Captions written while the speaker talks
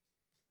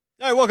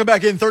All right, welcome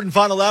back in. Third and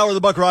final hour of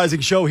the Buck Rising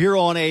Show here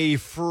on a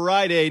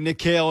Friday. Nick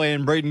Kale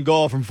and Braden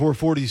Gall from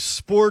 440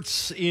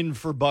 Sports in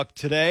for Buck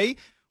today.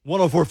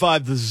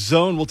 104.5 The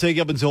Zone will take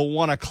you up until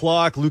 1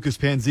 o'clock. Lucas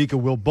Panzica,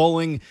 Will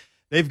Bowling.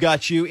 They've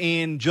got you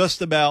in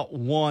just about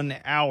 1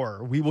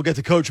 hour. We will get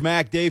to Coach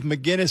Mac, Dave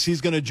McGinnis.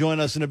 He's going to join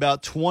us in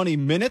about 20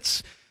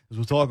 minutes as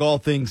we'll talk all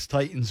things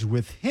Titans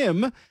with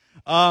him.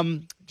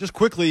 Just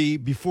quickly,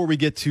 before we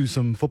get to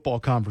some football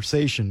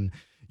conversation,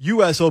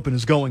 U.S. Open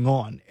is going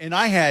on, and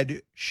I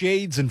had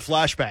shades and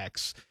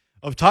flashbacks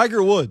of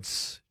Tiger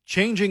Woods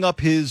changing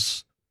up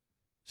his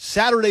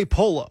Saturday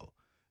polo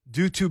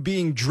due to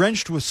being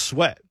drenched with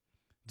sweat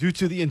due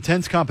to the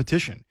intense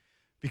competition.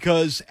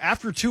 Because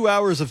after 2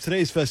 hours of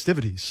today's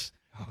festivities,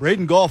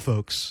 Braden Gall,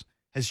 folks,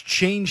 has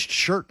changed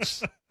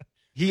shirts.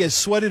 He has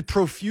sweated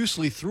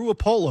profusely through a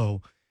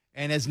polo,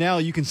 and as now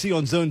you can see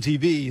on Zone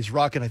TV, he's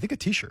rocking, I think, a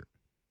T-shirt.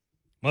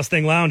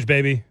 Mustang Lounge,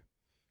 baby, in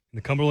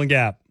the Cumberland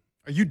Gap.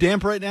 Are you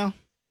damp right now?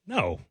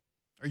 No.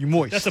 Are you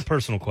moist? That's a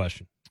personal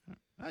question.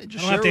 I don't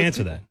have to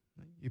answer that.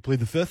 You plead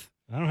the fifth?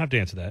 I don't have to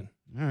answer that.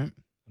 All right.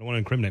 I don't want to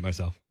incriminate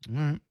myself. All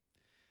right.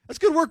 That's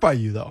good work by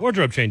you, though.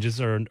 Wardrobe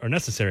changes are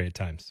necessary at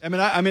times.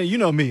 I mean, you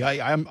know me.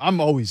 I'm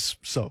always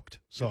soaked.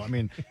 So I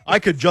mean, I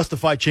could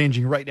justify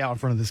changing right now in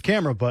front of this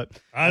camera, but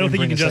I don't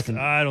think you can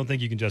I don't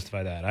think you can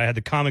justify that. I had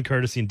the common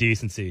courtesy and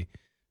decency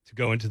to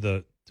go into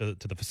the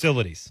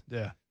facilities.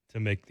 Yeah. To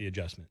make the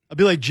adjustment. I'd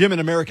be like Jim in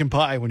American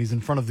Pie when he's in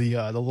front of the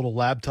little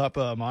laptop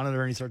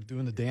monitor and he starts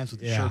doing the dance with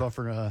the shirt off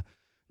for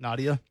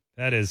Nadia.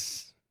 That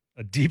is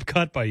a deep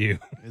cut by you.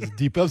 It's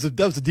deep. That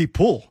was a deep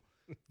pull.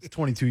 It's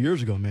 22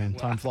 years ago, man. Wow.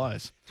 Time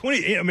flies.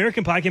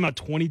 American Pie came out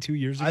 22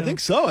 years ago? I think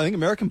so. I think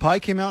American Pie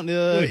came out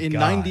in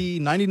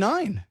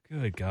 99.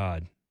 Good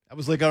God. That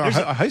was like our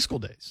high school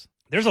days.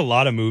 There's a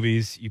lot of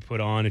movies you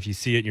put on. If you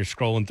see it and you're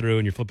scrolling through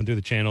and you're flipping through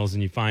the channels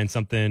and you find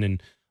something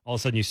and all of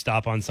a sudden you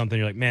stop on something,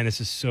 you're like, man, this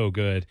is so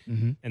good.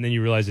 Mm-hmm. And then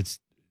you realize it's,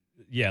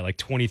 like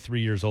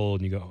 23 years old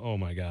and you go, oh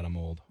my God, I'm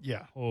old.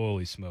 Yeah.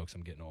 Holy smokes,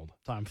 I'm getting old.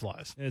 Time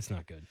flies. It's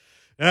not good.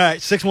 All right,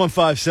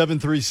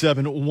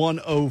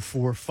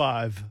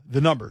 615-737-1045,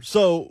 the number.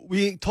 So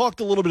we talked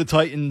a little bit of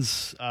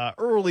Titans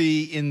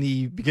early in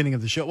the beginning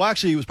of the show. Well,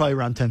 actually, it was probably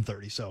around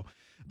 10:30, so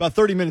about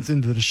 30 minutes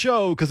into the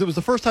show, because it was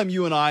the first time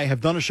you and I have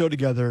done a show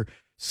together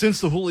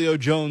since the Julio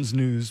Jones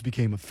news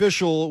became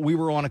official. We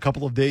were on a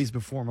couple of days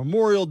before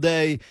Memorial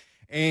Day,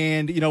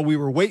 and, we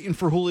were waiting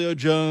for Julio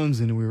Jones,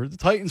 and the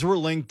Titans were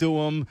linked to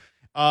him.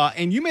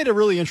 And you made a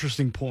really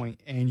interesting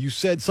point, and you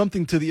said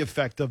something to the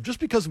effect of just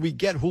because we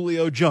get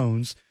Julio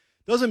Jones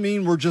doesn't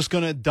mean we're just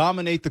going to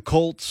dominate the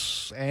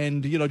Colts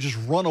and, just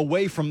run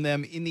away from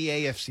them in the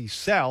AFC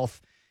South.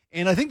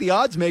 And I think the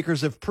odds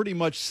makers have pretty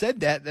much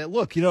said that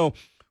look,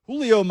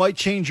 Julio might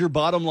change your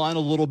bottom line a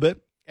little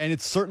bit, and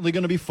it's certainly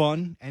going to be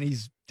fun, and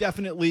he's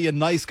definitely a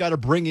nice guy to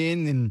bring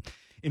in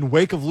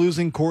wake of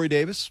losing Corey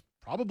Davis,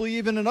 probably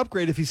even an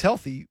upgrade if he's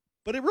healthy,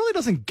 but it really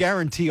doesn't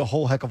guarantee a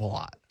whole heck of a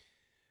lot.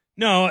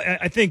 No,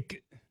 I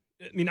think,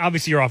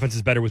 obviously your offense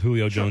is better with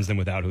Julio Jones than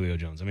without Julio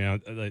Jones.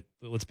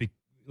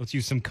 Let's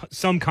use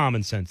some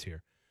common sense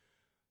here.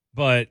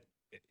 But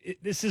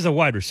this is a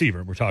wide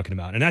receiver we're talking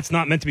about, and that's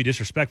not meant to be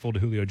disrespectful to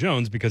Julio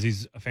Jones because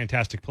he's a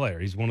fantastic player.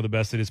 He's one of the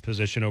best at his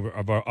position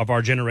of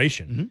our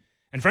generation. Mm-hmm.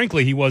 And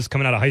frankly, he was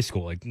coming out of high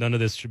school. Like, none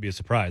of this should be a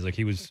surprise. Like,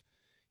 he and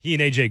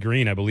AJ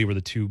Green, I believe, were the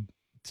two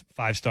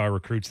 5-star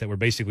recruits that were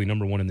basically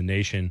number one in the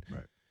nation.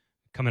 Right.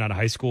 Coming out of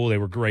high school, they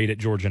were great at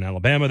Georgia and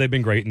Alabama. They've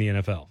been great in the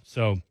NFL.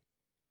 So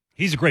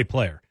he's a great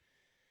player.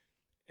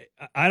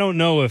 I don't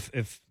know if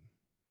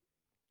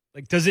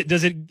does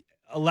it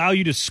allow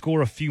you to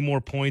score a few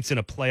more points in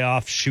a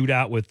playoff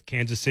shootout with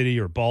Kansas City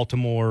or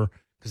Baltimore?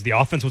 Because the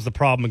offense was the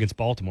problem against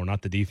Baltimore,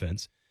 not the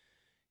defense.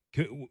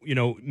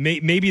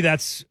 Maybe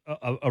that's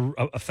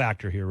a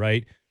factor here,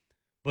 right?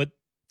 But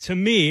to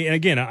me, and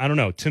again, I don't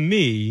know, to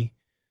me,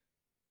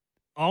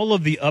 all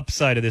of the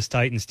upside of this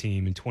Titans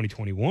team in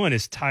 2021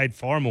 is tied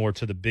far more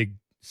to the big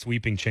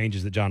sweeping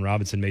changes that John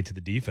Robinson made to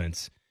the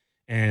defense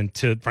and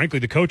to, frankly,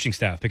 the coaching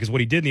staff. Because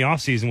what he did in the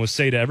offseason was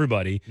say to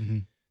everybody,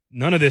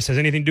 none of this has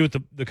anything to do with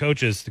the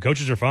coaches. The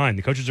coaches are fine.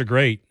 The coaches are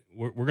great.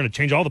 We're going to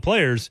change all the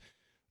players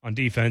on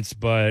defense,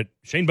 but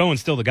Shane Bowen's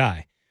still the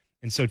guy.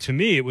 And so to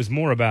me, it was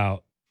more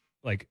about,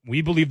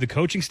 we believe the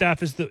coaching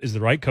staff is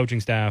the right coaching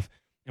staff,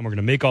 and we're going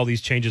to make all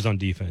these changes on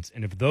defense.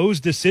 And if those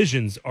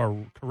decisions are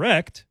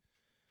correct,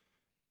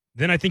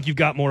 then I think you've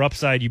got more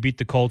upside. You beat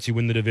the Colts, you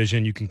win the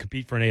division, you can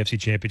compete for an AFC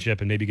championship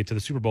and maybe get to the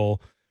Super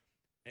Bowl.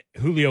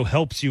 Julio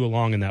helps you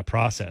along in that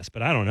process.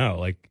 But I don't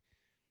know.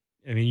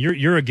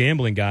 You're a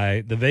gambling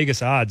guy. The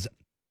Vegas odds,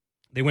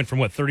 they went from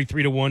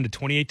 33-1 to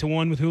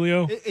 28-1 with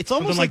Julio? It's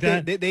almost like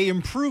that. They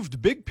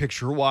improved big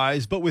picture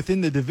wise, but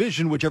within the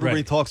division, which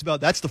everybody talks about,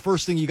 that's the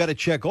first thing you got to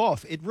check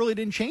off. It really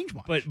didn't change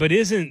much. But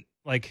isn't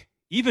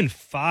even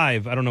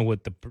 5, I don't know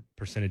what the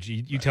percentage,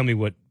 you tell me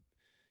what,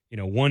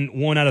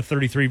 one out of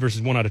 33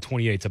 versus 1 out of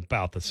 28 is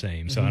about the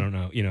same. So I don't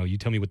know. You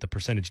tell me what the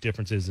percentage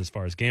difference is as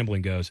far as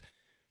gambling goes.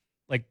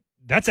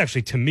 That's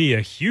actually, to me,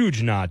 a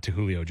huge nod to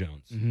Julio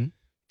Jones.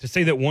 to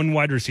say that one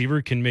wide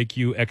receiver can make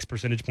you X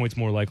percentage points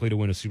more likely to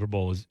win a Super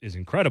Bowl is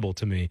incredible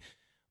to me.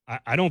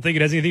 I don't think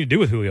it has anything to do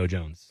with Julio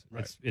Jones.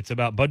 Right. It's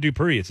about Bud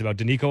Dupree. It's about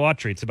Danico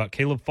Autry. It's about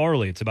Caleb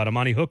Farley. It's about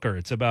Amani Hooker.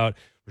 It's about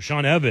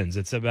Rashaan Evans.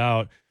 It's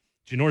about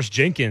Janoris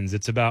Jenkins.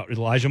 It's about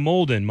Elijah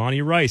Molden,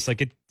 Monty Rice.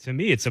 To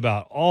me, it's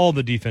about all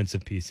the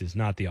defensive pieces,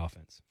 not the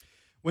offense.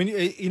 When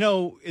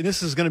and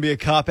this is going to be a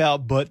cop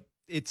out, but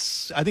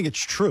I think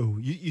it's true.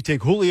 You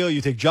take Julio,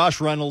 you take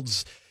Josh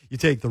Reynolds, you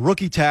take the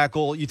rookie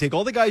tackle, you take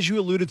all the guys you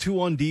alluded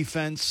to on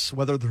defense,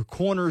 whether they're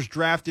corners,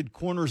 drafted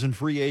corners in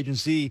free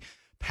agency,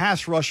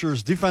 pass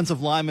rushers,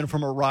 defensive linemen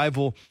from a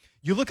rival.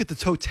 You look at the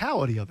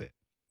totality of it,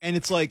 and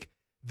it's like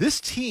this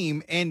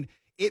team, and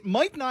it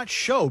might not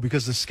show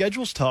because the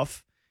schedule's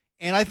tough.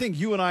 And I think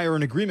you and I are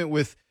in agreement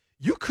with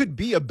you could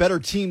be a better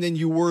team than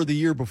you were the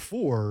year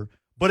before,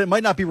 but it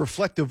might not be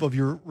reflective of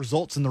your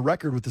results in the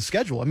record with the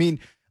schedule. I mean,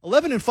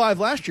 11-5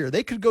 last year.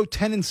 They could go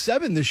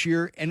 10-7 this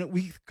year, and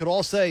we could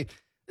all say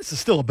this is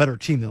still a better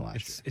team than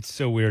last year. It's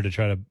so weird to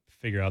try to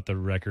figure out the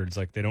records.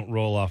 Like they don't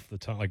roll off the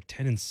top. Like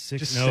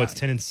 10-6. No, it's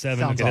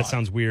 10-7. Okay, that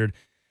sounds weird.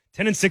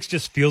 10-6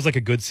 just feels like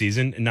a good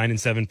season, and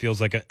 9-7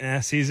 feels like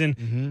a season.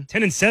 Mm-hmm.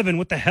 10-7,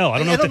 what the hell?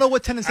 I don't know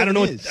what 10-7 is. I don't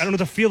know what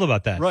to feel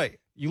about that. Right.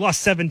 You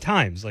lost 7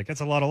 times. Like that's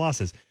a lot of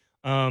losses.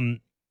 I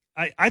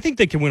think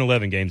they can win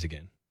 11 games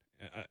again.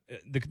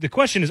 The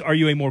question is, are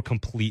you a more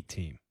complete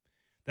team?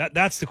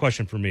 That's the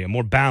question for me, a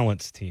more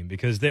balanced team,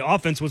 because the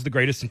offense was the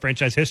greatest in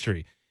franchise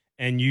history,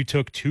 and you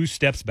took 2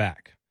 steps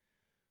back,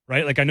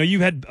 right? Like I know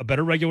you had a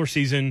better regular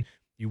season.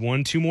 You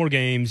won 2 more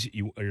games.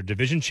 You're a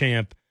division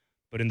champ.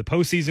 But in the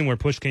postseason where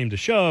push came to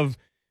shove,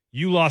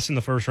 you lost in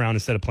the first round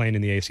instead of playing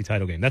in the AFC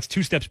title game. That's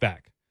 2 steps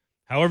back,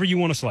 however you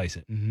want to slice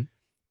it. Mm-hmm.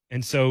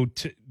 And so,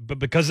 but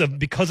because of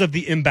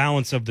the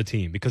imbalance of the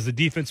team, because the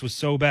defense was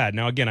so bad.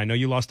 Now, again, I know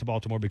you lost to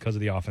Baltimore because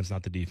of the offense,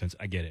 not the defense.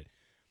 I get it.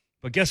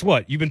 But guess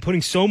what? You've been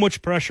putting so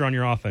much pressure on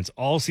your offense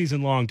all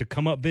season long to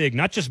come up big,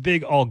 not just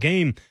big all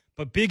game,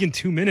 but big in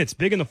 2 minutes,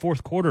 big in the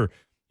fourth quarter.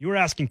 You were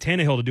asking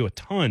Tannehill to do a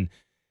ton.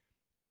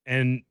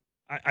 And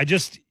I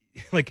just,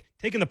 like,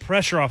 taking the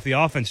pressure off the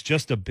offense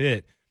just a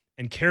bit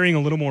and carrying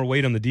a little more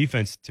weight on the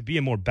defense to be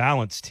a more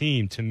balanced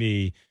team, to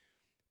me,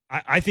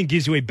 I think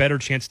gives you a better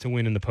chance to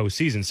win in the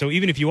postseason. So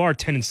even if you are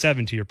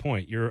 10-7, to your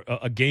point, you're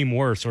a game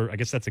worse, or I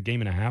guess that's a game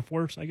and a half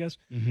worse, I guess.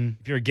 Mm-hmm.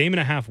 If you're a game and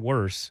a half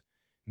worse,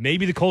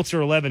 maybe the Colts are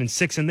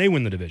 11-6 and they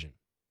win the division.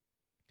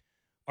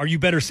 Are you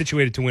better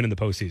situated to win in the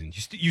postseason?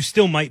 You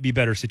still might be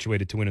better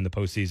situated to win in the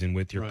postseason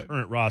with your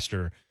current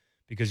roster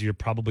because you're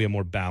probably a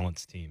more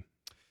balanced team.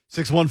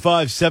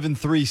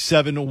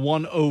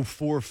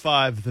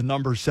 615-737-1045. The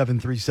number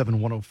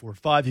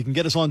 737-1045. You can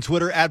get us on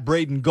Twitter at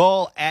Braden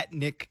Gall, at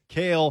Nick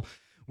Kale.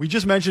 We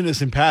just mentioned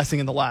this in passing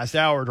in the last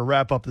hour to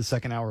wrap up the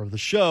second hour of the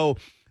show.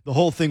 The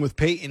whole thing with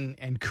Peyton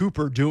and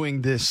Cooper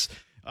doing this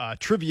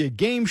trivia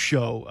game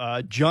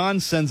show. John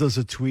sends us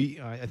a tweet.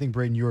 I think,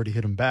 Braden, you already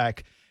hit him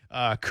back.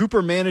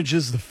 Cooper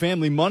manages the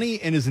family money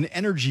and is an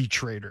energy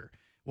trader.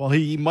 While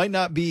his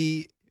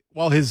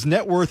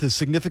net worth is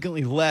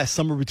significantly less,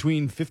 somewhere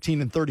between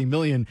 15 and 30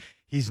 million,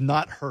 he's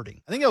not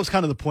hurting. I think that was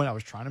kind of the point I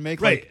was trying to make.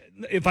 Right.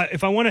 Like,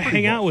 if I want to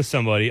hang out with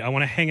somebody, I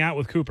want to hang out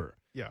with Cooper.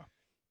 Yeah.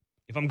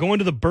 If I'm going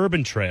to the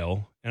Bourbon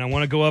Trail and I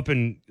want to go up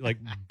and like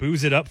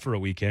booze it up for a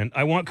weekend,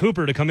 I want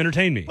Cooper to come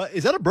entertain me.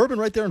 Is that a bourbon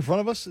right there in front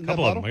of us? A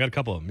couple of them. I got a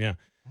couple of them, yeah.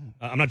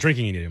 I'm not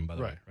drinking any of them, by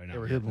the way, right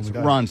now. It's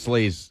Ron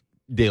Slay's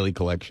daily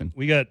collection.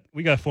 We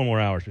got 4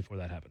 more hours before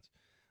that happens.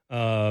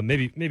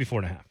 Maybe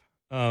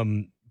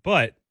 4.5.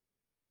 But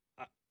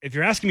if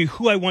you're asking me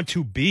who I want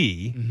to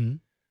be, mm-hmm.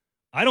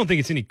 I don't think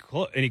it's any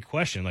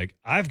question. Like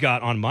I've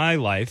got on my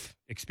life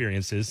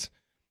experiences,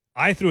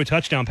 I threw a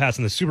touchdown pass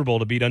in the Super Bowl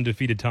to beat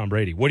undefeated Tom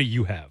Brady. What do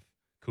you have,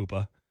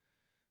 Koopa?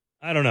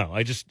 I don't know.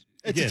 It's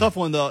a tough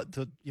one to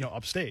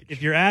upstage.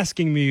 If you're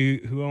asking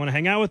me who I want to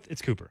hang out with,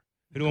 it's Cooper.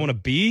 Who do I want to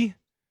be?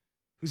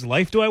 Whose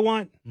life do I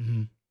want?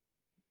 Mm-hmm.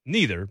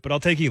 Neither, but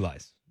I'll take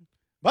Eli's.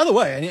 By the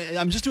way,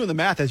 I'm just doing the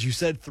math, as you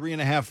said, 3.5, 4 I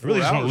really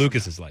just hours. want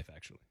Lucas's life,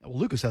 actually. Well,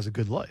 Lucas has a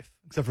good life,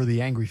 except for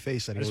the angry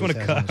face that he always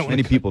has.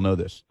 Many people know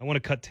this. I want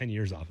to cut 10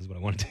 years off is what I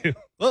want to do.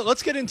 Well,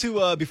 let's get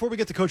into, before we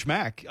get to Coach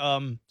Mack,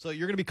 so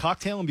you're going to be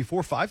cocktailing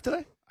before 5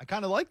 today? I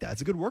kind of like that.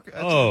 It's a good work. It's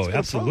a good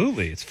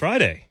absolutely. It's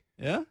Friday.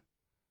 Yeah?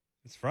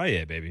 It's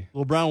Friday, baby. A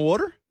little brown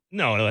water?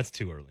 No, that's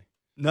too early.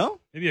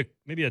 No?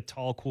 Maybe a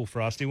tall, cool,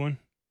 frosty one.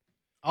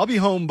 I'll be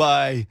home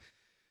by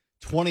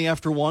 20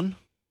 after 1.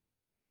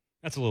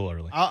 That's a little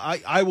early.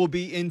 I will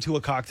be into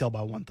a cocktail by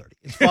 1:30.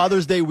 It's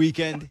Father's Day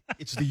weekend.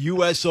 It's the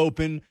U.S.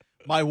 Open.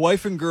 My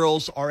wife and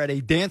girls are at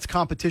a dance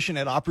competition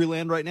at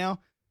Opryland right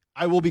now.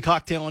 I will be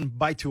cocktailing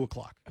by 2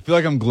 o'clock. I feel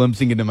like I'm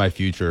glimpsing into my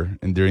future,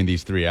 and during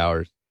these 3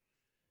 hours,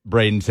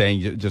 Braden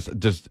saying,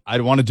 just I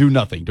want to do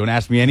nothing. Don't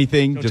ask me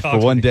anything. Don't just talk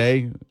for to one me.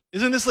 day.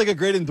 Isn't this like a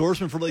great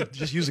endorsement for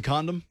just use a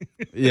condom?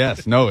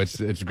 Yes. No,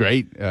 it's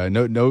great.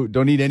 No,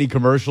 don't need any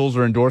commercials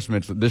or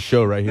endorsements. This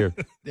show right here.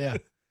 Yeah.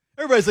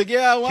 Everybody's like,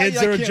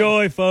 kids are a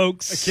joy,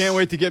 folks. I can't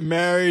wait to get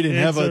married and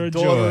Kids have are a a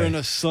daughter joy. and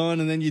a son,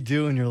 and then you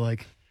do, and you're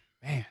like,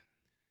 man,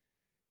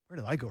 where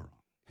did I go wrong?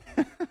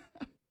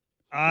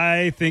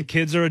 I think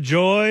kids are a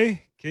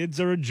joy. Kids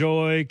are a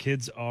joy.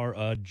 Kids are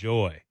a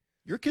joy.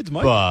 Your kids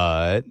might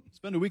But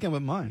spend a weekend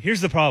with mine.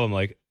 Here's the problem,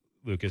 like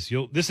Lucas,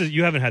 you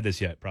haven't had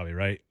this yet, probably,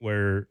 right?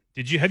 Where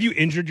have you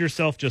injured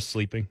yourself just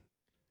sleeping?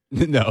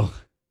 no.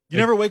 You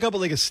never wake up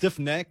with like a stiff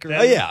neck? Or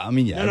Oh, yeah. I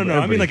mean, yeah. No.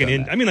 I mean like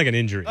everybody's done an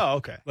injury. Oh,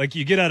 okay. Like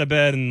you get out of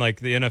bed and like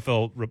the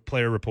NFL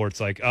player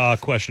reports like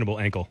questionable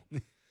ankle.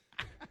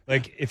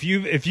 Like if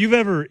you've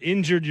ever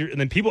injured and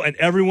then people and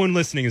everyone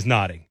listening is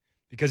nodding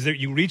because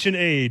you reach an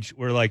age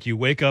where like you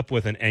wake up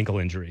with an ankle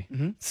injury,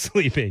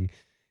 sleeping,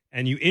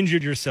 and you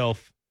injured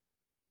yourself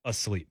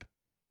asleep,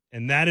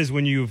 and that is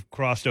when you've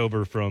crossed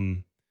over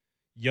from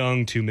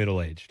young to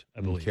middle aged. I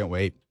that. believe. Can't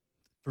wait.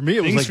 For me,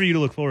 it was Things like, for you to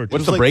look forward to.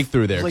 What's the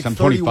breakthrough there? it was Because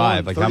like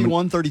I'm 25.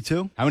 31,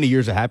 32. How many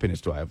years of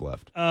happiness do I have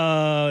left?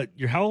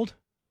 You're how old?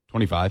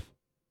 25.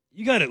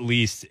 You got at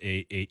least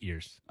 8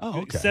 years.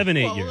 Oh, okay. 7,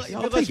 8 Well, years. you know,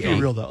 I'll let's take be 8.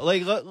 real though.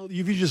 Like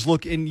if you just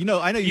look and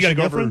I know you got a should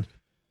never. girlfriend?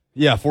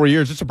 Yeah, 4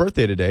 years. It's a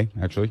birthday today,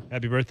 actually.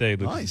 Happy birthday,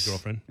 Lucas' Nice.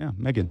 girlfriend. Yeah,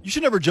 Megan. You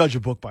should never judge a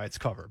book by its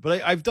cover.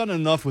 But I've done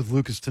enough with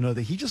Lucas to know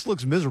that he just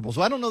looks miserable.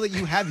 So I don't know that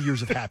you have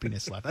years of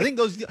happiness left. I think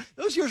those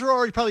years are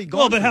already probably gone.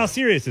 Well, but for how you.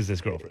 serious is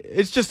this girlfriend?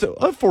 It's just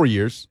 4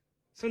 years.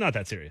 So not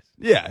that serious.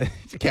 Yeah,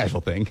 it's a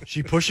casual thing.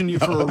 She pushing you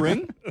for a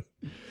ring?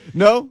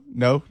 No,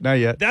 not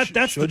yet. That's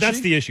should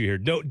she? the issue here.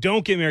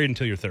 Don't get married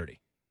until you're 30.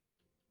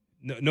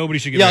 No, nobody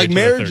should get Yeah, married. like until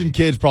they're marriage 30. and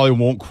kids probably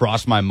won't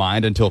cross my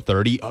mind until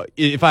 30.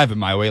 If I have it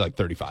my way, like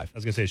 35. I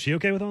was gonna say, is she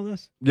okay with all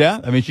this? Yeah,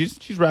 I mean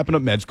she's wrapping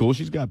up med school.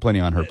 She's got plenty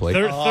on her plate.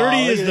 30 Oh,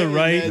 is look the at that,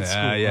 right. med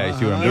school. Yeah, you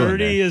see what I'm doing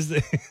 30 there. is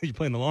the you're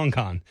playing the long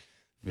con.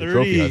 You're a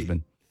trophy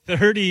husband.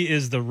 30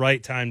 is the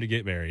right time to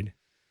get married,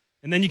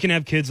 and then you can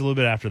have kids a little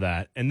bit after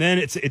that, and then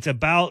it's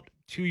about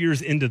 2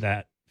 years into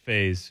that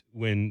phase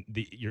when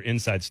your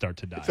insides start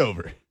to die. It's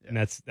over. and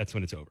that's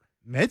when it's over.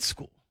 Med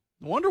school.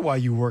 No wonder why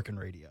you work in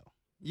radio.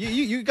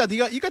 You got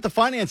the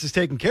finances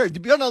taken care of.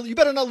 You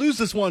better not lose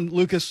this one,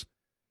 Lucas.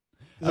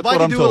 If That's I what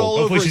could I'm do told. it all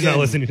Hopefully over she's again, not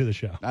listening to the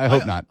show. I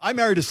hope not. I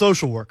married a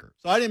social worker,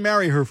 so I didn't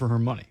marry her for her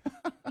money.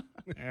 All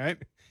right,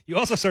 You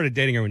also started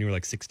dating her when you were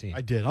like 16.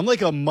 I did. I'm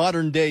like a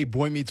modern day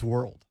Boy Meets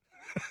World.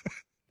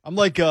 I'm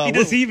like,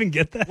 Does he even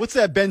get that? what's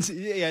that? Ben?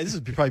 Yeah, this is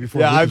probably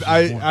before. Yeah, Lucas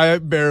was born. I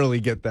barely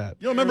get that.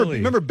 You don't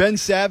remember Ben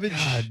Savage?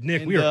 God,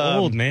 Nick, and, we are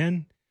old,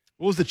 man.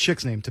 What was the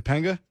chick's name?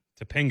 Topanga.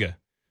 Topanga.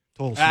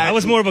 Total. Ah, I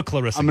was more of a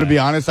Clarissa. I'm going to guy. be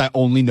honest. I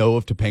only know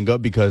of Topanga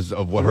because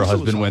of what her Clarissa was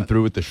husband on went it.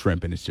 through with the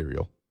shrimp in his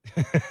cereal.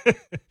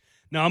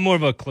 No, I'm more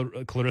of a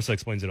Clarissa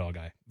Explains It All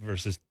guy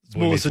versus Boy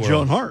Melissa Meets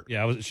World. Joan Hart.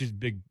 Yeah, she's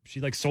big. She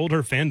like sold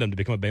her fandom to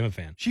become a Bama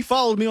fan. She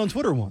followed me on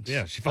Twitter once.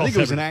 Yeah, she I follows. think it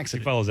was an She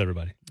accident. follows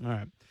everybody. All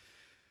right.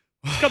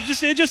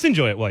 Just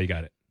enjoy it while you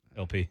got it.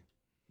 LP.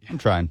 I'm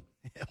trying.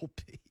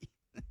 LP.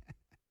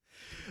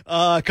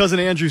 Cousin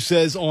Andrew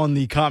says on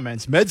the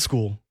comments, med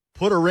school,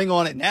 put a ring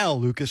on it now,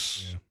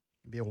 Lucas. Yeah.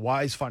 Be a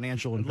wise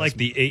financial I'd investment. like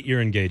the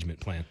 8-year engagement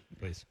plan,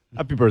 please.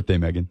 Happy birthday,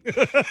 Megan.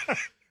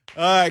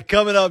 All right,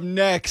 coming up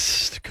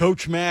next,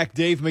 Coach Mac,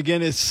 Dave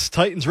McGinnis,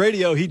 Titans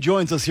Radio. He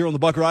joins us here on the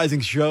Buck Rising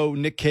Show.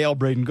 Nick Kale,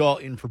 Braden Gall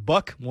in for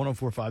Buck,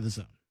 104.5 The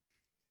Zone.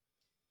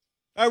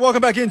 All right,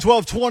 welcome back in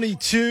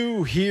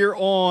 1222 here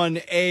on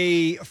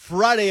a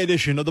Friday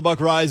edition of the Buck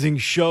Rising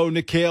Show.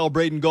 Nick Kale,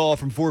 Braden Gall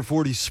from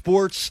 440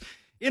 Sports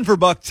in for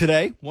Buck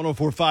today,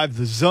 104.5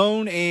 The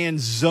Zone and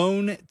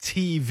Zone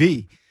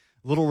TV.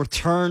 Little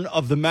return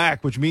of the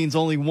Mac, which means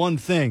only one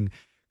thing.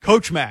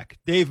 Coach Mac,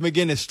 Dave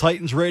McGinnis,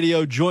 Titans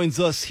Radio, joins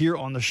us here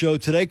on the show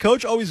today.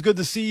 Coach, always good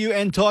to see you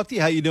and talk to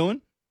you. How you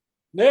doing?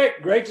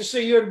 Nick, great to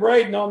see you and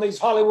Braden on these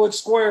Hollywood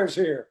squares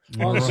here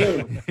on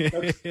Zoom.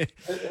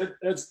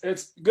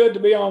 It's good to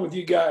be on with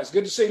you guys.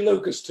 Good to see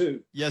Lucas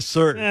too. Yes,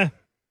 sir. Eh,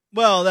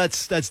 Well,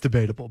 that's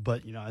debatable,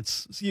 but you got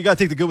to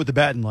take the good with the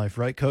bad in life,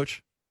 right,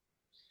 Coach?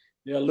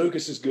 Yeah,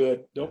 Lucas is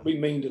good. Don't be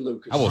mean to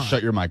Lucas. I will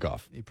shut your mic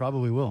off. He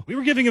probably will. we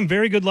were giving him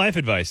very good life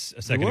advice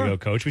a second were. ago,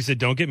 Coach. We said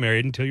don't get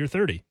married until you're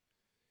 30.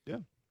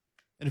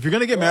 And if you're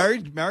going to get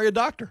married, marry a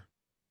doctor.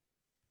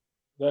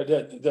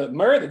 The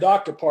marry the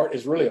doctor part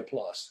is really a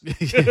plus.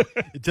 You're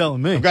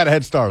telling me. I've got a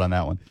head start on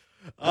that one.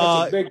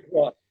 That's a big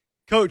plus.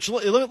 Coach,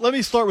 let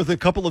me start with a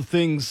couple of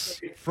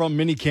things from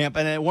minicamp.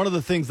 And one of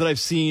the things that I've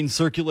seen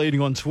circulating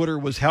on Twitter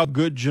was how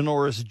good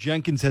Janoris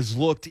Jenkins has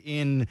looked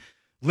in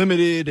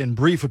limited and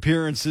brief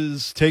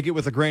appearances. Take it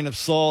with a grain of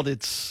salt.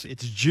 It's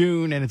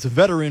June and it's a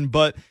veteran,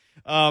 but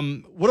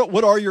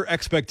what are your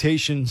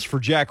expectations for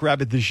Jack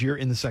Rabbit this year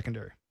in the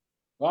secondary?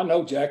 Well, I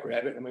know Jack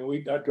Rabbit. I mean, we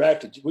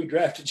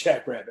drafted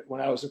Jack Rabbit when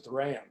I was at the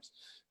Rams.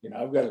 You know,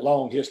 I've got a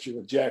long history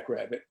with Jack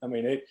Rabbit. I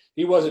mean,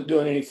 he wasn't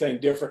doing anything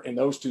different in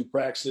those two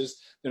practices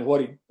than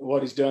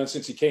what he's done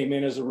since he came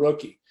in as a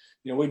rookie.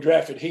 You know, we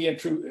drafted he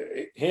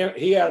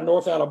out of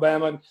North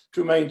Alabama and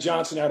Trumaine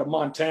Johnson out of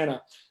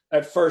Montana.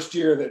 That first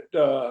year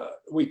that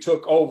we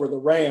took over the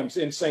Rams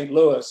in St.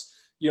 Louis,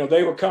 you know,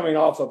 they were coming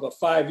off of a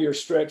 5-year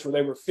stretch where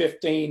they were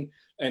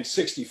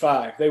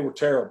 15-65. They were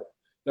terrible.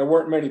 There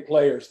weren't many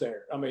players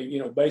there. I mean, you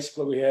know,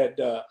 basically we had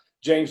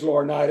James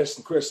Laurinaitis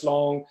and Chris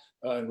Long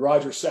and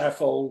Roger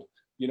Saffold,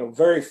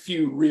 very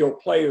few real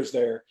players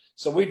there.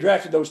 So we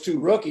drafted those two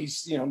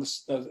rookies, in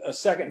the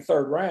second and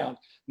third round,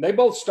 and they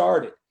both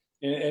started.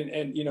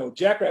 And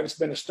Jack Rabbit's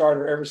been a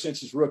starter ever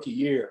since his rookie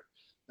year.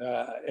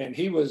 And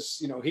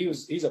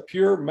he's a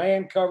pure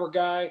man cover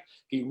guy.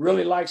 He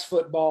really likes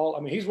football.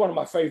 I mean, he's one of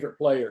my favorite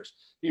players.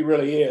 He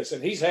really is.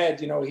 And he's had,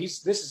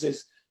 this is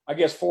his, I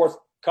guess, fourth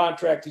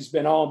contract he's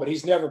been on, but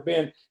he's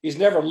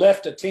never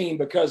left a team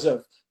because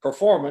of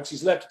performance.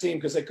 He's left a team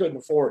because they couldn't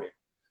afford him.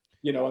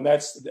 And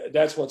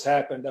that's what's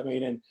happened. I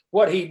mean, and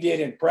what he did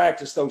in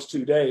practice those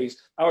 2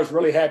 days, I was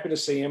really happy to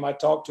see him. I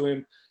talked to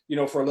him,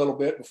 for a little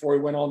bit before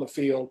he went on the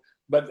field.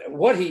 But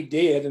what he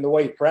did and the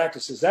way he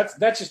practices,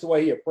 that's just the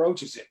way he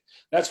approaches it.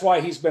 That's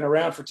why he's been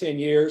around for 10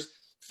 years.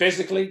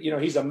 Physically,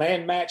 he's a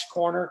man-match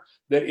corner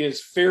that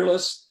is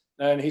fearless.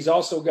 And he's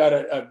also got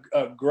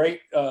a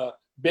great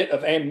bit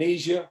of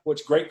amnesia,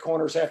 which great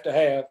corners have to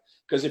have.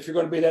 Because if you're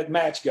going to be that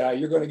match guy,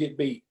 you're going to get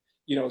beat,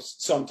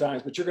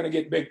 sometimes. But you're going to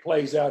get big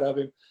plays out of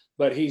him.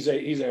 But he's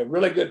a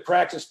really good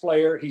practice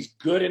player. He's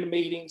good in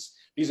meetings.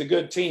 He's a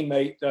good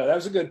teammate. That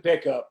was a good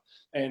pickup.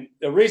 And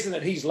the reason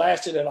that he's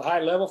lasted at a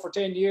high level for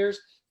 10 years,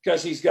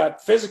 because he's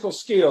got physical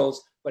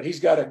skills, but he's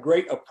got a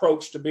great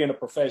approach to being a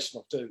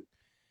professional too.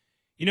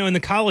 In the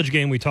college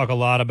game, we talk a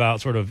lot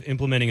about sort of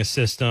implementing a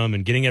system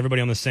and getting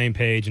everybody on the same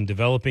page and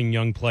developing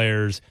young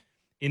players.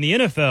 In the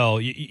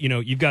NFL,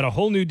 you've got a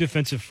whole new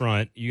defensive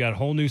front. You got a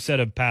whole new set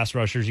of pass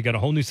rushers. You got a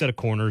whole new set of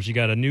corners. You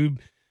got a new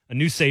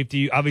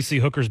safety. Obviously,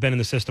 Hooker's been in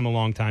the system a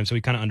long time, so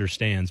he kind of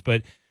understands.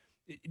 But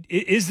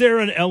is there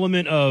an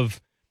element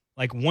of,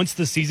 like, once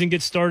the season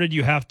gets started,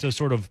 you have to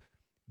sort of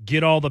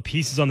get all the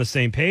pieces on the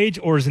same page?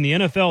 Or is in the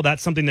NFL,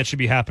 that's something that should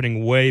be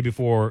happening way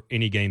before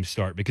any games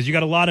start? Because you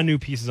got a lot of new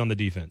pieces on the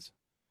defense.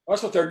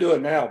 That's what they're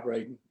doing now,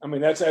 Braden. I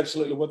mean, that's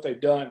absolutely what they've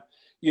done,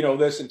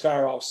 this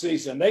entire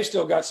offseason. They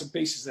still got some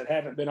pieces that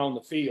haven't been on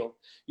the field.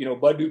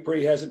 Bud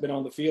Dupree hasn't been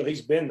on the field.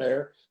 He's been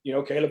there.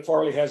 Caleb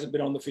Farley hasn't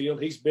been on the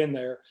field. He's been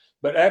there.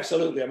 But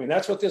absolutely, I mean,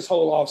 that's what this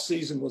whole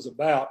offseason was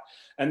about.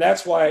 And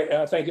that's why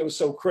I think it was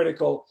so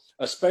critical,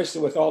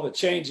 especially with all the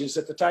changes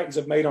that the Titans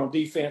have made on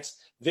defense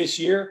this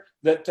year,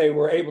 that they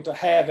were able to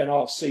have an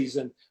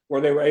offseason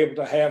where they were able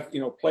to have,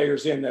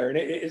 players in there. And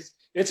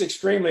it's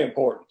extremely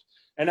important.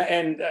 And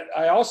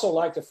I also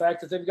like the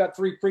fact that they've got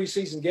 3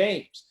 preseason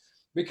games,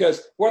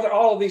 because whether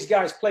all of these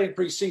guys play in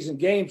preseason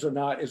games or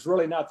not is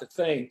really not the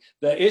thing.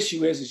 The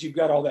issue is you've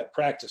got all that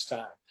practice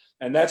time.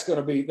 And that's going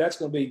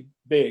to be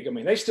big. I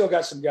mean, they still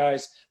got some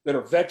guys that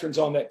are veterans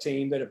on that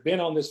team that have been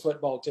on this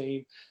football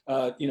team.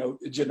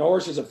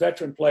 Janoris is a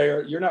veteran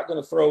player. You're not going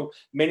to throw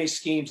many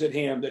schemes at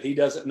him that he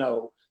doesn't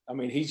know. I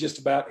mean, he's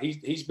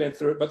been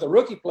through it. But the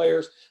rookie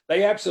players,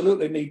 they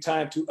absolutely need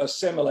time to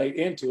assimilate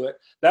into it.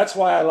 That's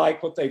why I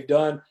like what they've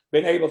done,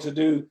 been able to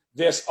do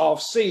this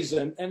off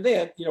season. And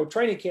then,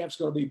 training camp's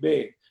going to be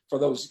big for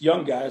those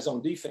young guys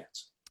on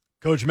defense.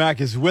 Coach Mack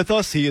is with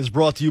us. He is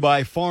brought to you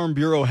by Farm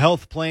Bureau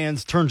Health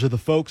Plans. Turn to the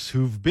folks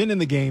who've been in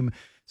the game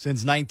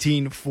since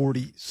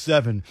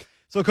 1947.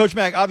 So, Coach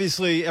Mack,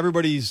 obviously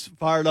everybody's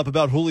fired up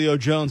about Julio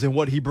Jones and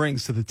what he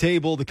brings to the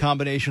table, the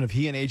combination of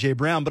he and A.J.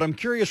 Brown. But I'm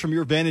curious, from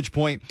your vantage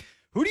point,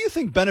 who do you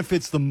think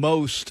benefits the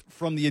most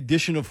from the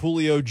addition of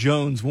Julio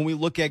Jones when we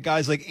look at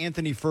guys like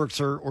Anthony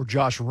Firkser or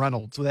Josh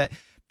Reynolds? So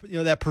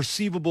that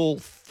perceivable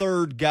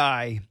third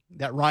guy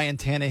that Ryan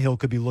Tannehill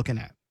could be looking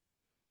at.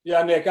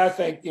 Yeah, Nick, I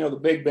think, the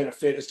big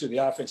benefit is to the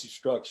offensive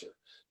structure.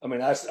 I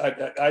mean, I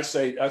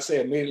say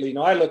immediately,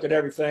 I look at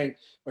everything,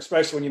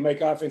 especially when you make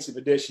offensive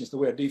additions, the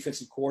way a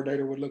defensive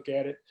coordinator would look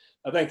at it.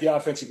 I think the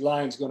offensive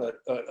line is going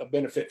to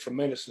benefit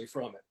tremendously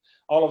from it.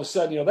 All of a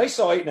sudden, they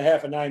saw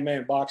 8.5 and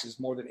 9-man boxes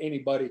more than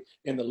anybody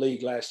in the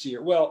league last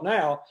year. Well,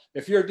 now,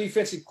 if you're a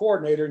defensive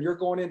coordinator and you're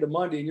going into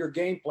Monday and you're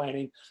game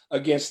planning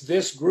against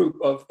this group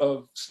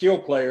of skill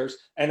players,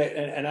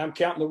 and I'm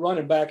counting the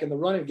running back in the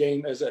running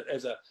game as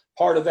a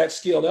part of that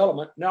skilled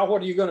element. Now,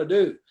 what are you going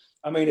to do?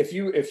 I mean, if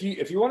you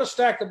want to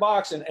stack the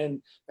box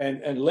and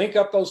link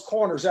up those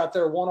corners out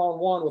there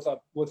one-on-one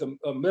with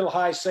a middle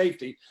high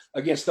safety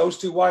against those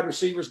 2 wide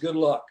receivers, good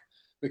luck.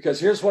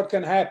 Because here's what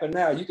can happen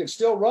now. You can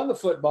still run the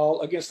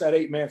football against that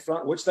 8-man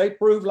front, which they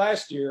proved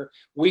last year,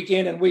 week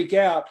in and week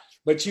out.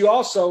 But you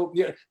also,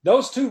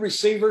 those 2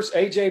 receivers,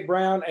 A.J.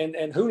 Brown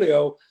and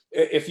Julio,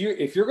 if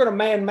you're going to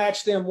man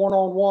match them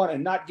one-on-one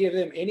and not give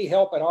them any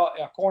help at all,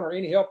 a corner,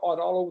 any help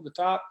at all over the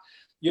top,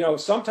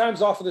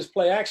 sometimes off of this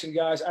play action,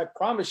 guys, I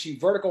promise you,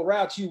 vertical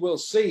routes you will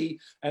see,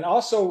 and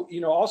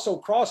also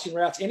crossing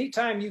routes.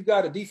 Anytime you've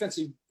got a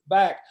defensive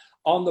back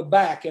on the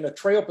back in a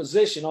trail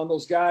position on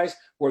those guys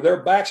where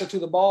their backs are to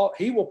the ball,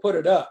 he will put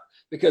it up,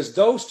 because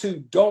those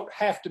 2 don't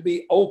have to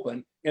be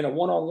open in a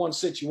one-on-one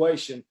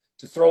situation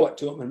to throw it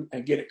to them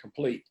and get it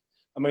complete.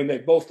 I mean, they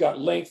both got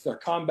length. They're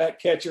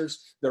combat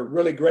catchers. They're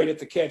really great at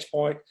the catch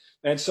point.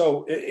 And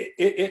so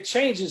it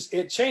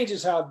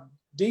changes how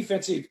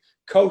defensive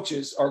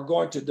coaches are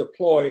going to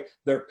deploy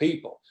their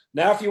people.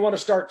 Now, if you want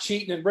to start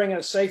cheating and bringing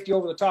a safety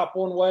over the top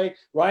one way,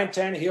 Ryan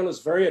Tannehill is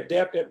very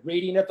adept at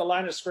reading at the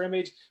line of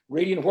scrimmage,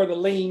 reading where the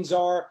leans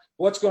are,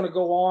 what's going to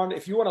go on.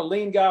 If you want to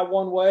lean guy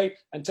one way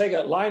and take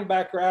a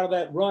linebacker out of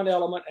that run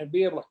element and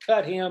be able to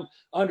cut him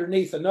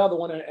underneath another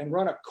one and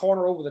run a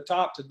corner over the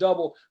top to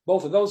double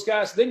both of those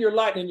guys, then you're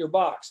lightening your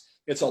box.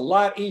 It's a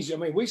lot easier. I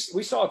mean, we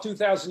saw a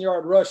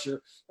 2,000-yard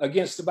rusher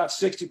against about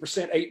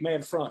 60%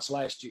 eight-man fronts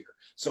last year.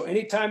 So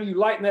anytime you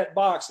lighten that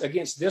box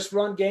against this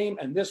run game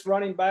and this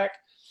running back,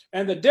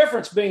 and the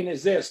difference being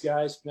is this,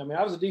 guys. I mean,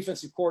 I was a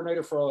defensive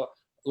coordinator for a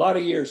lot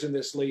of years in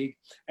this league,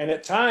 and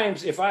at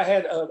times, if I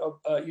had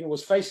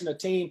was facing a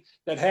team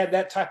that had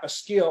that type of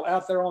skill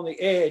out there on the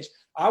edge,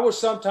 I was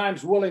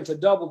sometimes willing to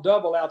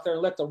double out there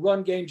and let the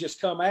run game just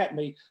come at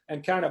me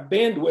and kind of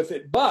bend with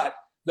it. But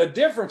the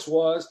difference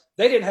was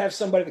they didn't have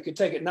somebody that could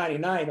take it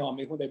 99 on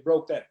me when they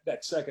broke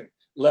that second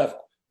level.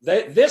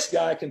 This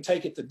guy can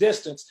take it the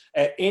distance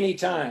at any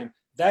time.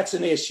 That's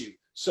an issue.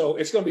 So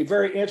it's going to be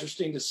very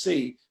interesting to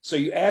see. So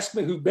you ask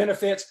me who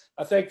benefits.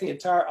 I think the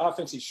entire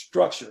offensive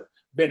structure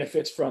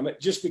benefits from it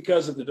just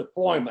because of the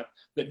deployment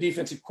that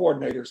defensive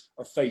coordinators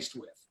are faced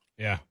with.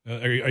 Yeah.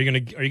 Are you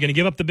gonna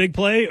give up the big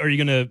play, or are you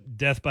gonna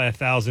death by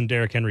 1,000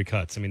 Derrick Henry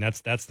cuts? I mean,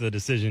 that's the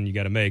decision you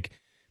got to make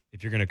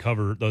if you're going to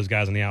cover those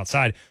guys on the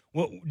outside.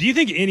 Well, do you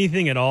think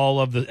anything at all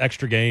of the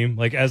extra game,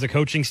 like as a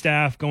coaching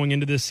staff going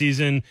into this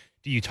season?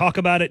 Do you talk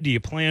about it? Do you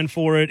plan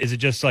for it? Is it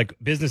just like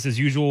business as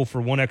usual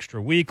for one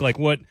extra week? Like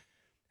what?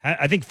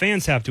 I think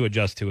fans have to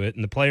adjust to it,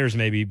 and the players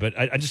maybe. But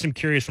I just am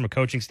curious from a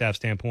coaching staff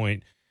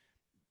standpoint,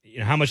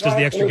 how much does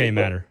the extra game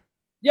matter?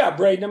 Yeah,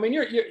 Braden. I mean,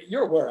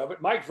 you're aware of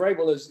it. Mike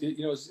Vrabel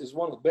is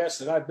one of the best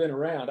that I've been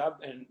around.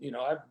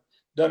 I've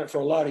done it for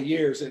a lot of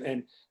years,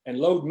 and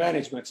load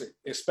management's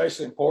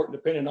especially important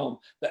depending on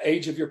the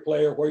age of your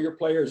player, where your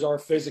players are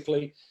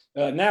physically.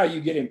 Now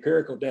you get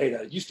empirical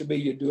data. It used to be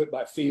you do it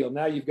by feel.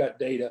 Now you've got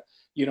data,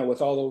 with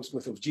those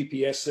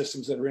GPS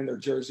systems that are in their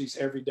jerseys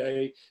every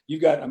day.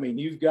 I've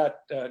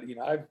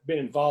been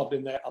involved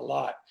in that a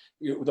lot.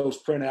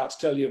 Those printouts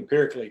tell you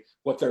empirically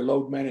what their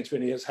load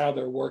management is, how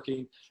they're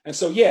working. And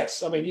so,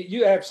 yes, I mean,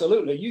 you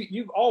absolutely,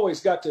 you've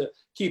always got to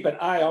keep an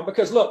eye on,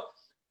 because look,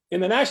 in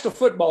the National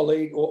Football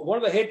League, one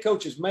of the head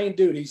coach's main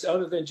duties,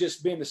 other than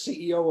just being the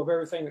CEO of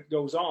everything that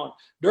goes on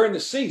during the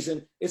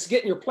season, is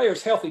getting your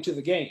players healthy to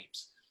the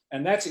games.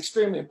 And that's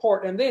extremely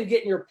important. And then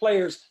getting your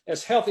players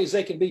as healthy as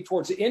they can be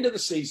towards the end of the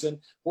season,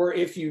 where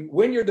if you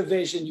win your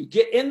division, you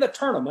get in the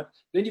tournament,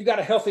 then you've got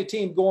a healthy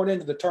team going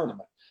into the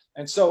tournament.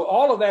 And so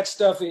all of that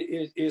stuff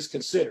is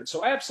considered.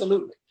 So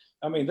absolutely.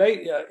 I mean,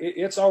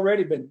 it's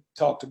already been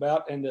talked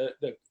about, and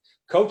the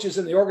coaches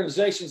and the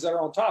organizations that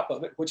are on top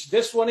of it, which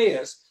this one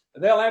is,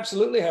 they'll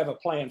absolutely have a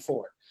plan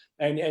for it.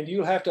 And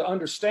you have to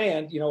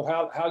understand,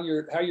 how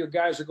your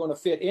guys are going to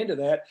fit into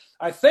that.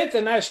 I think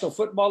the National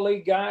Football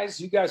League guys,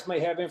 you guys may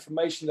have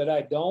information that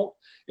I don't,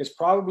 is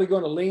probably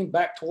going to lean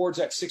back towards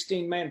that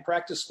 16-man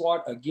practice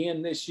squad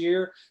again this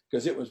year,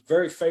 because it was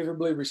very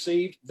favorably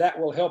received. That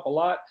will help a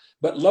lot.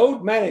 But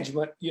load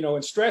management,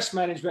 and stress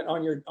management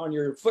on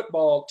your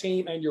football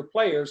team and your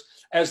players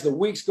as the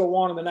weeks go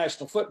on in the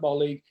National Football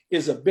League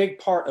is a big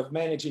part of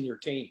managing your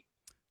team.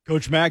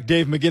 Coach Mack,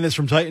 Dave McGinnis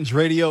from Titans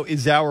Radio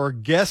is our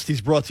guest.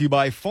 He's brought to you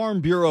by Farm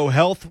Bureau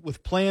Health,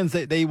 with plans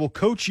that they will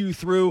coach you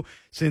through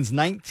since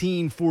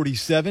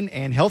 1947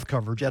 and health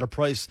coverage at a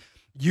price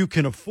you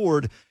can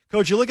afford.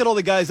 Coach, you look at all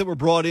the guys that were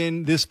brought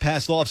in this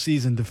past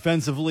offseason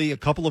defensively, a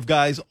couple of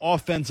guys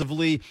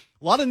offensively,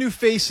 a lot of new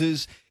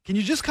faces. Can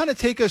you just kind of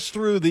take us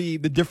through the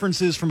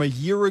differences from a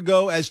year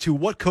ago as to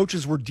what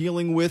coaches were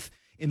dealing with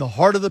in the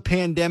heart of the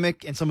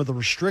pandemic and some of the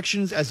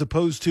restrictions, as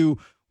opposed to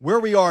where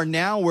we are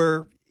now,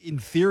 where in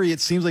theory,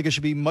 it seems like it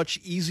should be much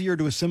easier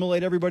to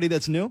assimilate everybody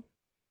that's new?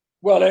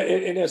 Well,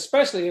 and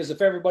especially as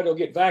if everybody will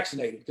get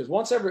vaccinated, because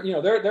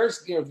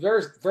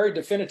there's very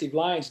definitive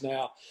lines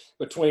now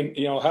between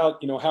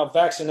how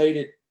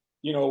vaccinated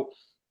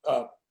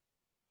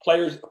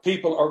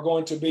people are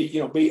going to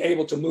be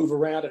able to move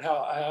around, and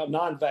how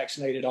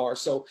non-vaccinated are.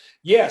 So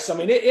yes, I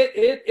mean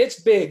it's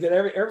big that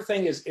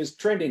everything is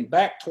trending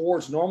back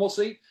towards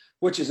normalcy,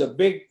 which is a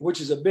big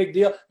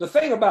deal. The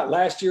thing about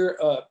last year,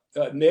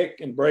 Nick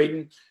and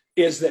Braden,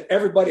 is that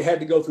everybody had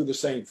to go through the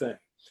same thing.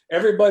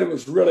 Everybody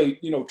was really,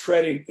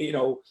 treading,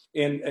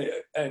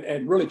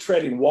 and really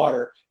treading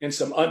water in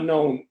some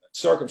unknown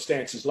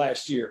circumstances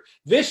last year.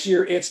 This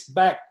year, it's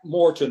back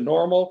more to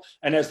normal.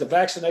 And as the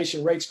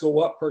vaccination rates go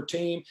up per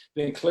team,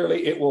 then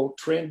clearly it will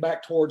trend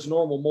back towards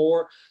normal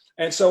more.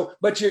 And so,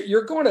 but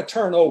you're going to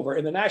turn over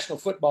in the National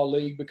Football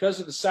League,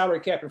 because of the salary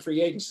cap and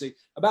free agency,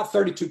 about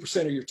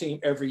 32% of your team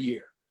every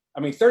year.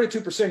 I mean,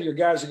 32% of your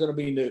guys are going to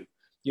be new,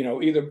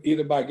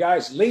 either by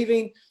guys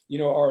leaving,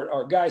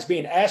 or guys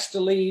being asked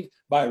to leave,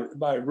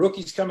 by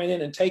rookies coming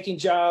in and taking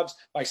jobs,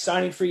 by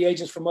signing free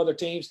agents from other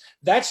teams.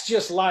 That's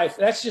just life.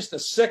 That's just a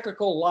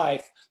cyclical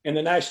life in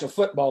the National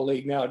Football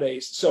League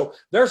nowadays. So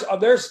there's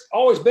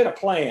always been a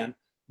plan,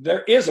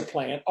 there is a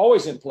plan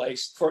always in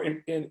place for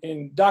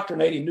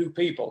indoctrinating new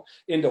people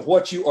into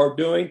what you are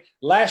doing.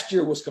 Last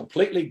year was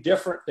completely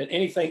different than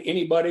anything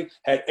anybody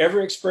had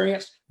ever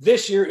experienced.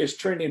 This year is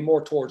trending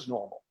more towards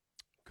normal.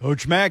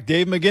 Coach Mack,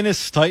 Dave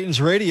McGinnis, Titans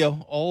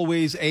Radio.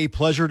 Always a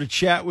pleasure to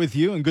chat with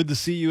you and good to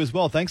see you as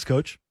well. Thanks,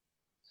 Coach.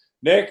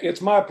 Nick,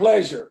 it's my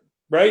pleasure.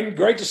 Braden,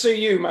 great to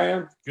see you,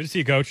 man. Good to see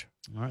you, Coach.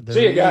 All right,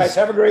 see you guys.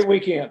 Have a great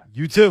weekend.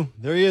 You too.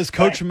 There he is,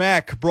 Coach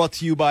Mack, brought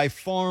to you by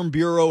Farm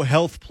Bureau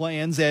Health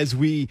Plans. As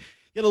we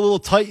get a little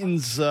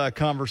Titans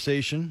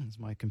conversation, as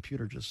my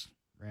computer just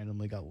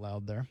randomly got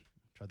loud there.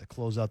 Tried to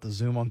close out the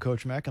Zoom on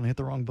Coach Mack and I hit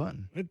the wrong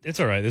button. It's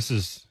all right. This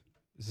is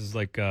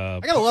like I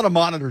got a lot of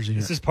monitors in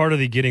here. This is part of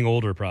the getting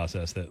older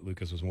process that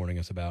Lucas was warning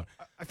us about.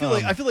 I feel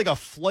like a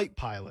flight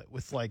pilot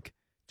with like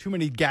too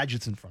many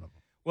gadgets in front of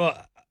him.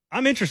 Well,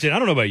 I'm interested. I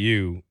don't know about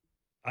you.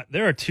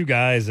 There are two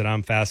guys that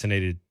I'm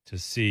fascinated to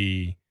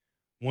see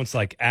once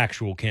like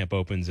actual camp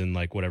opens in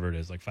like whatever it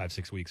is, like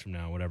 5-6 weeks from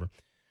now, whatever.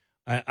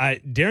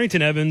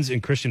 Darrington Evans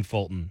and Christian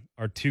Fulton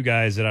are two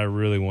guys that I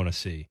really want to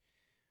see.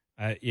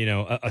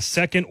 A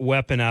second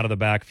weapon out of the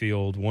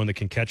backfield, one that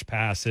can catch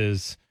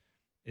passes,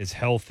 is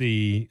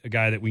healthy, a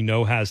guy that we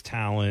know has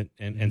talent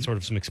and sort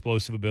of some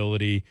explosive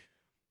ability,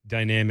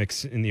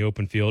 dynamics in the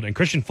open field. And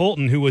Christian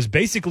Fulton, who was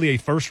basically a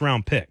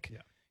first-round pick. Yeah.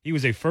 He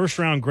was a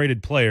first-round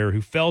graded player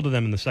who fell to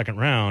them in the second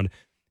round,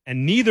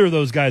 and neither of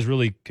those guys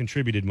really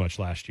contributed much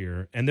last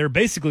year. And they're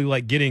basically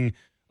like getting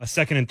a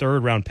second and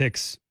third-round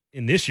picks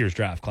in this year's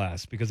draft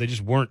class because they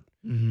just weren't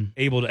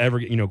able to ever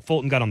get,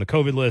 Fulton got on the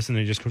COVID list, and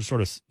they just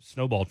sort of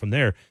snowballed from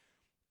there.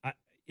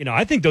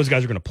 I think those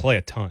guys are going to play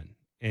a ton.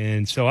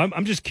 And so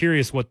I'm just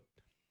curious what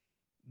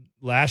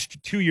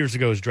 2 years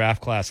ago's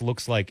draft class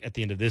looks like at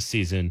the end of this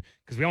season,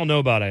 because we all know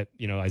about it,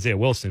 Isaiah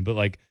Wilson, but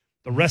like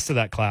the rest of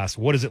that class,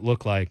 what does it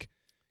look like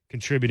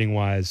contributing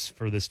wise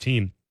for this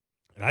team?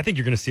 And I think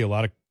you're going to see a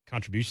lot of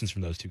contributions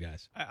from those two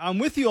guys. I'm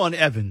with you on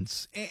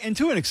Evans, and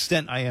to an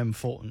extent I am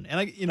Fulton.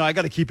 And I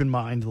got to keep in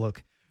mind,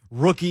 look,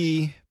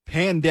 rookie,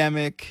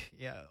 pandemic,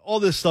 all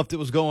this stuff that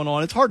was going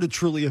on. It's hard to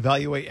truly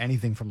evaluate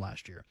anything from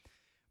last year.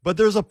 But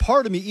there's a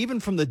part of me, even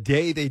from the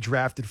day they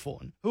drafted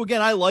Fulton, who,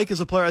 again, I like as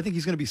a player. I think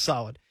he's going to be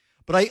solid.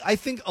 But I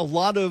think a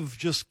lot of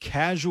just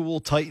casual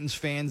Titans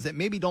fans that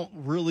maybe don't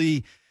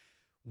really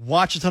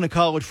watch a ton of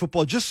college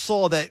football just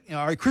saw that,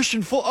 all right,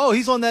 Christian Fulton,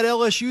 he's on that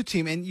LSU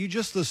team. And you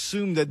just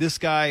assume that this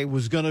guy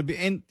was going to be,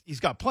 and he's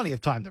got plenty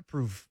of time to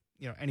prove,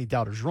 any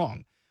doubters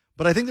wrong.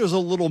 But I think there's a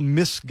little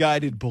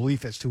misguided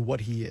belief as to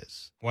what he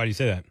is. Why do you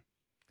say that?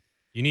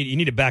 You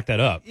need to back that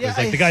up.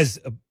 Yeah, the guy's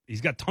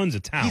he's got tons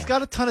of talent. He's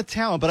got a ton of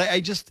talent, but I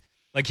just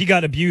like he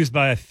got abused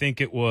by, I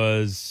think it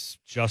was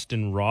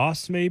Justin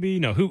Ross, maybe.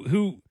 No,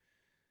 who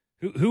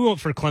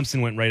for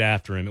Clemson went right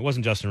after him? It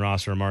wasn't Justin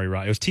Ross or Amari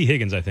Ross. It was T.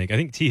 Higgins, I think. I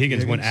think T.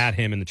 Higgins went at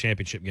him in the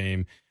championship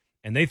game,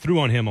 and they threw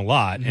on him a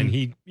lot, and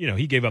he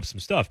gave up some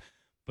stuff.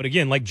 But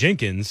again, like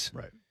Jenkins,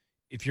 right?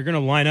 If you're going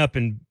to line up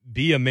and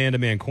be a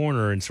man-to-man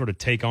corner and sort of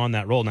take on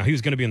that role, now he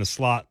was going to be in the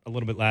slot a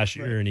little bit last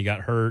year, and he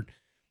got hurt.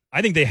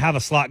 I think they have a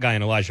slot guy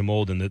in Elijah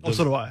Molden,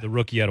 the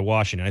rookie out of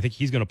Washington. I think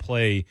he's going to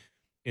play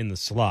in the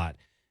slot.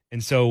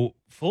 And so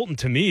Fulton,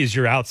 to me, is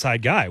your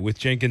outside guy with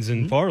Jenkins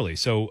and Farley.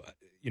 So,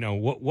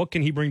 what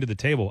can he bring to the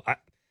table?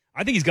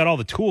 I think he's got all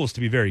the tools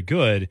to be very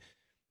good.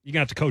 You're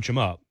going to have to coach him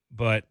up.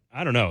 But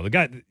I don't know. The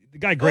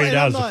guy graded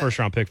out as a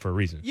first-round pick for a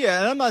reason. Yeah,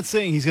 and I'm not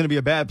saying he's going to be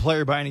a bad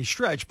player by any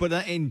stretch. But,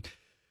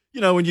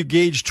 when you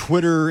gauge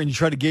Twitter and you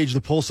try to gauge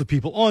the pulse of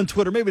people on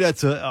Twitter, maybe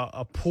that's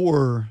a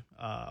poor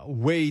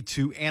way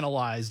to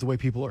analyze the way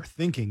people are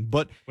thinking.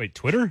 But wait,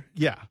 Twitter?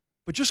 Yeah.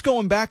 But just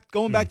going back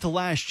to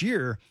last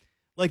year,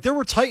 like there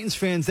were Titans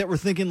fans that were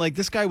thinking like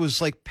this guy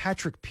was like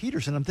Patrick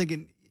Peterson. I'm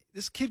thinking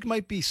this kid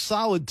might be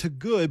solid to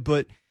good,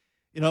 but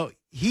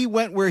he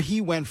went where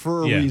he went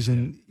for a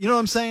reason. You know what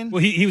I'm saying?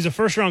 Well, he was a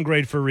first round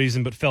grade for a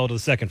reason, but fell to the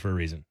second for a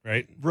reason,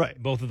 right?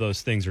 Right. Both of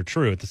those things are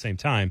true at the same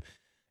time.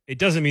 It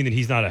doesn't mean that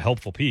he's not a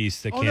helpful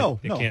piece that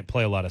can't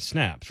play a lot of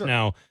snaps. Sure.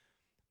 Now,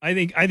 I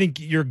think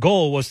your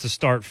goal was to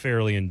start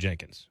Farley and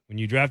Jenkins. When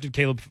you drafted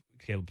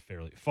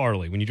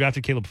Farley, when you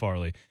drafted Caleb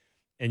Farley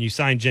and you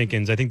signed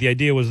Jenkins, I think the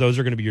idea was those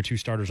are going to be your two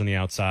starters on the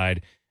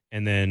outside,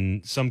 and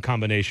then some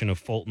combination of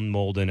Fulton,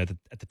 Molden.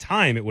 At the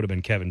time, it would have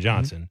been Kevin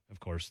Johnson. Of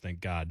course, thank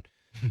God.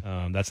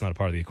 That's not a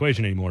part of the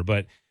equation anymore.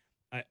 But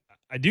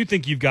I do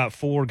think you've got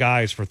four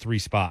guys for three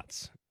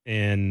spots,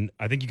 and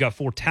I think you got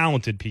four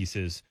talented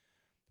pieces.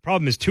 The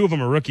problem is two of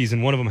them are rookies,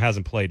 and one of them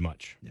hasn't played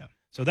much. Yeah.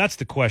 So that's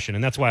the question,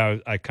 and that's why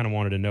I kind of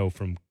wanted to know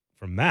from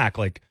Mac,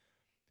 like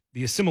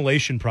the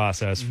assimilation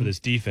process for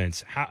this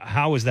defense.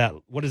 How is that?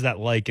 What is that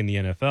like in the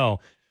NFL?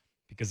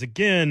 Because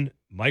again,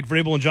 Mike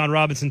Vrabel and John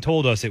Robinson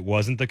told us it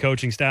wasn't the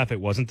coaching staff, it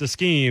wasn't the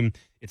scheme,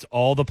 it's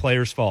all the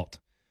players' fault.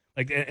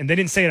 Like, and they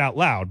didn't say it out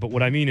loud, but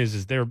what I mean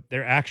is their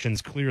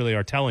actions clearly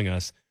are telling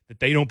us that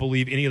they don't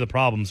believe any of the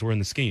problems were in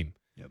the scheme.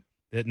 Yep.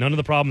 That none of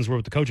the problems were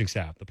with the coaching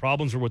staff. The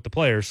problems were with the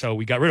players, so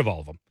we got rid of all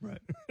of them. Right.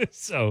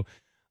 So.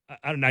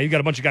 I don't know. You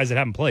got a bunch of guys that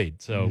haven't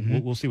played, so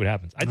we'll see what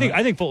happens. I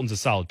think Fulton's a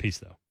solid piece,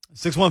 though.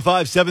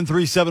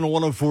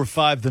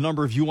 615-737-1045. The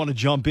number if you want to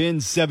jump in,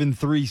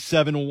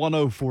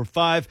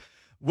 737-1045.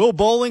 Will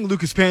Bowling,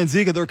 Lucas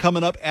Panziga, they're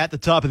coming up at the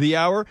top of the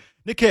hour.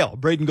 Nick Hale,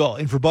 Braden Gall,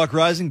 in for Buck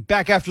Rising.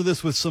 Back after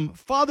this with some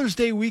Father's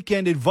Day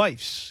weekend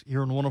advice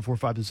here on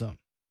 104.5 The Zone.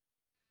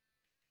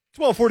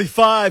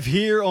 12:45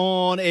 here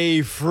on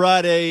a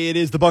Friday. It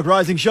is the Buck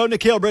Rising Show.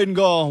 Nick Hale, Braden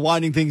Gall,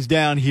 winding things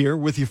down here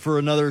with you for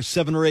another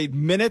 7 or 8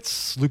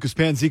 minutes. Lucas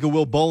Panziga,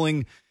 Will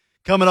Bowling,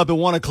 coming up at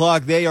 1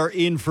 o'clock. They are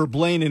in for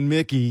Blaine and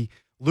Mickey.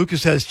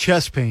 Lucas has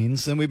chest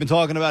pains, and we've been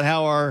talking about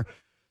how our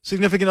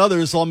significant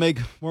others all make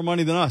more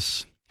money than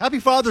us. Happy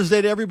Father's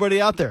Day to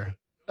everybody out there.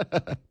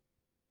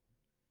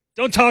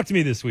 Don't talk to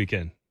me this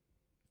weekend.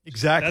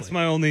 Exactly. That's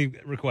my only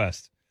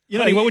request. You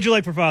know, Honey, what would you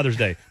like for Father's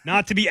Day?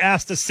 Not to be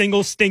asked a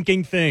single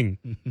stinking thing.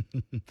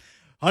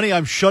 Honey,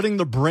 I'm shutting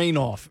the brain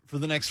off for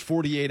the next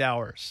 48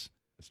 hours.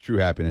 It's true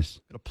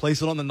happiness. Gonna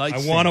place it on the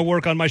nightstand. I want to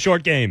work on my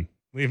short game.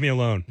 Leave me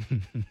alone.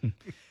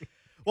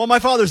 Well, my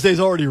Father's Day is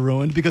already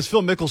ruined because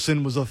Phil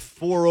Mickelson was a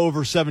 4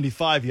 over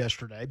 75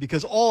 yesterday.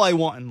 Because all I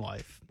want in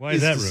life Why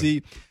is that to ruined?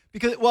 see.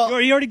 Because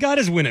He already got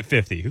his win at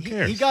 50. Who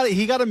cares?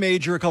 He got a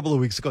major a couple of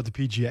weeks ago at the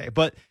PGA,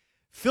 but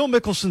Phil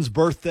Mickelson's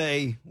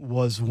birthday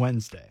was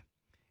Wednesday,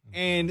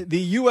 and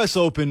the U.S.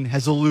 Open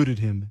has eluded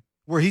him,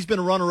 where he's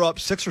been runner-up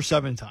 6 or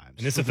 7 times.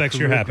 And this affects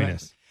your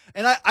happiness.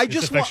 And I This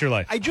just affects your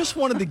life. I just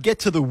wanted to get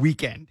to the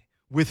weekend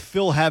with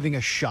Phil having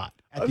a shot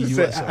at the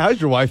U.S. Open. How does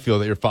your wife feel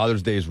that your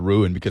Father's Day is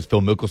ruined because Phil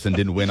Mickelson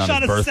didn't win on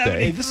Shot his at birthday?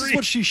 70. This is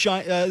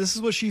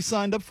what she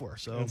signed up for.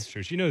 So That's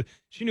true. She knew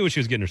what she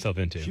was getting herself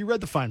into. she read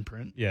the fine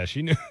print. Yeah,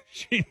 she knew.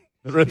 She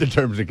Read the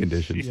terms and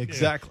conditions.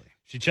 Exactly.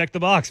 She checked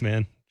the box,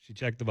 man. She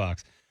checked the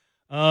box.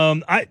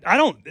 I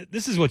don't.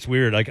 This is what's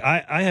weird. Like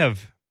I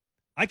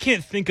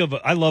can't think of.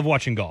 I love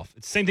watching golf.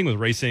 It's the same thing with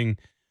racing.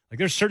 Like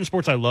there's certain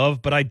sports I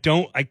love, but I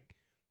don't.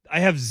 I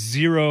have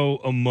zero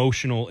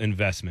emotional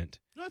investment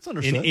That's in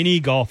understood. any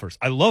golfers.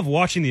 I love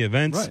watching the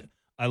events. Right.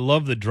 I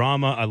love the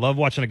drama. I love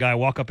watching a guy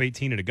walk up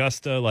 18 at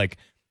Augusta. Like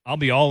I'll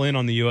be all in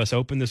on the U.S.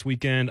 Open this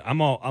weekend.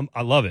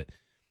 I love it.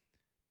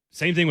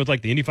 Same thing with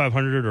like the Indy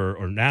 500 or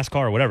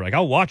NASCAR or whatever. Like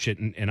I'll watch it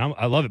and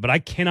I love it, but I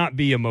cannot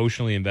be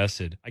emotionally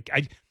invested.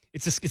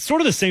 It's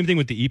sort of the same thing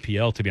with the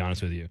EPL, to be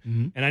honest with you.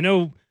 Mm-hmm. And I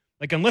know,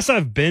 like, unless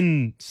I've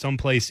been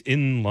someplace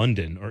in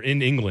London or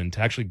in England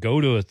to actually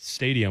go to a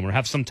stadium or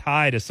have some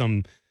tie to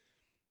some,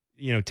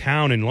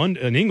 town in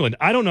London, in England,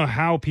 I don't know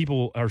how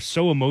people are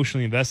so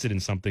emotionally invested in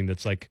something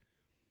that's like,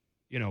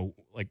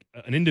 like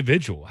an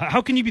individual.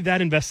 How can you be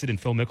that invested in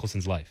Phil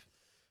Mickelson's life?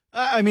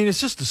 I mean,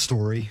 it's just a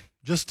story.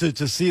 Just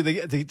to see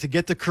to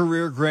get the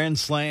career Grand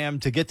Slam,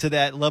 to get to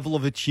that level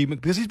of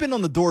achievement, because he's been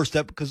on the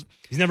doorstep, because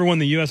He's never won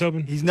the U.S.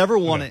 Open? he's never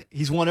won it.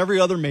 He's won every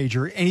other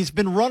major, and he's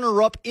been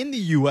runner-up in the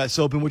U.S.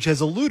 Open, which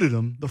has eluded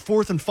him, the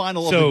fourth and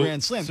final of the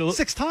Grand Slam,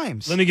 6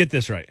 times. Let me get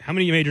this right. How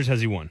many majors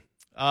has he won?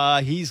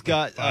 He's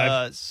got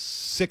 5?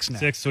 6 now.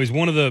 6. So he's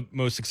one of the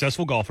most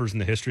successful golfers in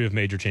the history of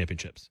major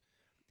championships.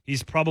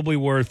 He's probably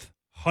worth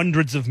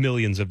hundreds of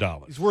millions of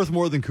dollars. He's worth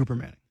more than Cooper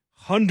Manning.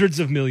 Hundreds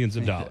of millions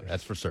of dollars.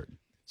 That's for certain.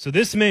 So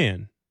this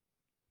man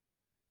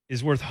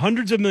is worth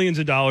hundreds of millions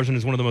of dollars and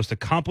is one of the most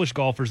accomplished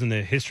golfers in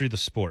the history of the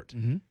sport.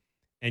 Mm-hmm.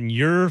 And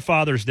your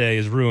Father's Day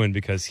is ruined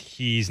because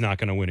he's not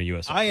going to win a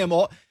U.S. Open.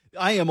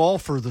 I am all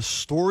for the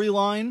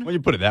storyline, When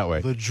you put it that way.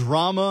 the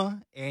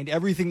drama, and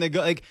everything that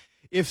goes. Like,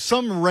 if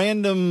some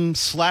random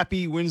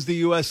slappy wins the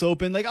U.S.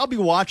 Open, like, I'll be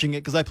watching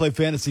it because I play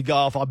fantasy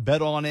golf. I'll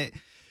bet on it.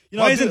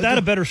 Why isn't that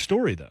a better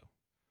story, though?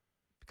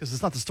 Because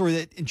it's not the story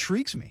that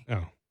intrigues me.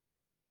 Oh.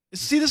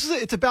 See,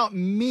 it's about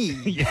me.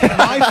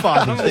 My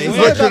Father's Day. This It's is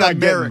what about you're not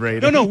getting, America.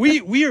 Braden. No,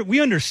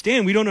 we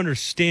understand. We don't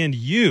understand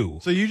you.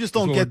 So you just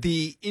That's don't what get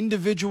the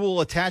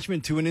individual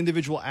attachment to an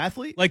individual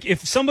athlete? Like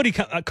if somebody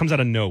comes out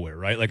of nowhere,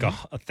 right? Like a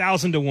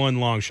 1,000-to-1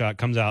 long shot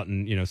comes out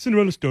and,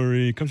 Cinderella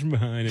story, comes from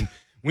behind and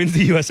wins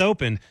the U.S.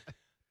 Open.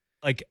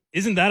 Like,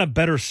 isn't that a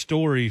better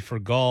story for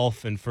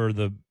golf and for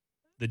the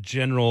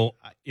general,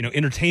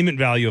 entertainment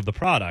value of the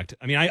product?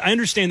 I mean, I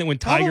understand that when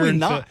Tiger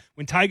and Phil,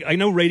 I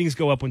know ratings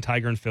go up when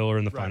Tiger and Phil are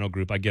in the final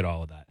group. I get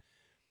all of that.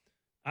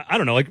 I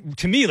don't know. Like,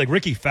 to me, like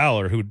Ricky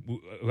Fowler, who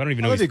I don't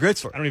even know. That'd be a great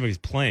story. I don't even know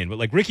if he's playing, but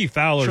like Ricky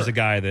Fowler is Sure. a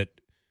guy that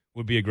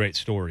would be a great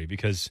story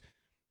because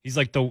he's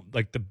like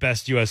the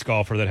best U.S.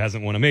 golfer that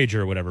hasn't won a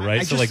major or whatever,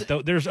 right?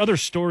 There's other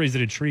stories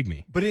that intrigue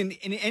me. But in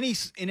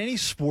any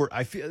sport,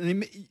 I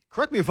feel.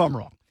 Correct me if I'm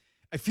wrong.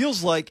 It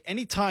feels like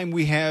anytime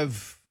we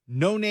have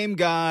no-name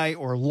guy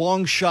or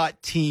long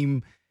shot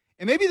team,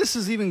 and maybe this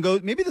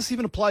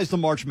even applies to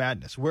March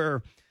Madness,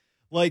 where,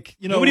 like,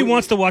 Nobody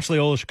wants to watch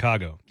Loyola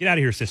Chicago. Get out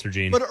of here, Sister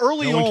Jean. But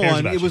early No one cares on,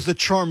 about it you. was the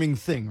charming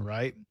thing,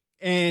 right?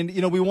 And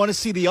we want to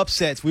see the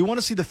upsets. We want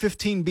to see the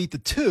 15 beat the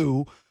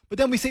 2. But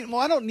then we think,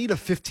 well, I don't need a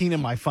 15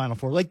 in my Final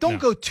Four. Like, don't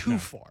go too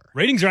far.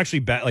 Ratings are actually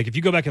bad. Like, if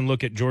you go back and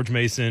look at George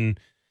Mason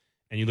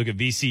and you look at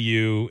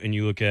VCU and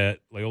you look at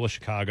Loyola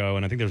Chicago,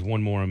 and I think there's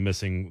one more I'm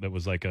missing that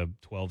was like a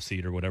 12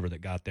 seed or whatever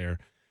that got there.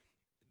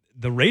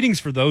 The ratings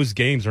for those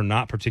games are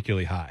not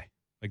particularly high.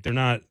 Like,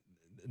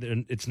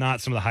 it's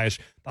not some of the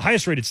highest. The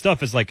highest rated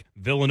stuff is like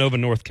Villanova,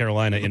 North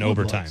Carolina in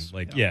overtime. Bloods.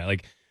 Like, Yeah.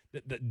 like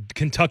the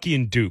Kentucky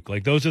and Duke.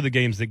 Like, those are the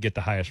games that get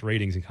the highest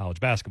ratings in college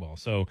basketball.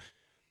 So,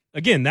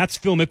 again, that's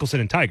Phil Mickelson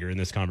and Tiger in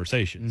this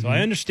conversation. So I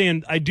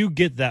understand. I do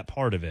get that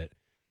part of it.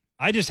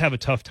 I just have a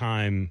tough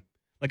time.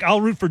 Like,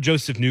 I'll root for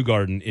Joseph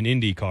Newgarden in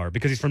IndyCar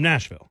because he's from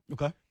Nashville.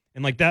 Okay.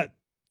 And, like, that,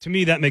 to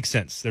me, that makes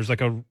sense. There's,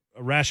 like, a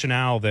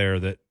rationale there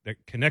that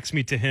connects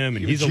me to him,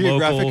 and he's a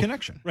geographic local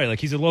connection. Right, like,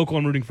 he's a local.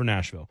 I'm rooting for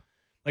Nashville.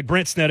 Like,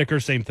 Brant Snedeker,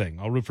 same thing.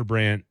 I'll root for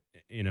Brant,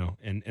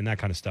 and that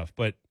kind of stuff.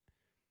 But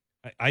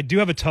I do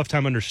have a tough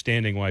time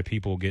understanding why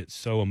people get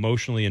so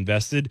emotionally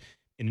invested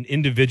in an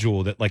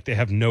individual that, like, they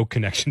have no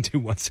connection to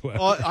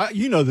whatsoever.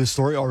 You know this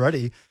story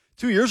already.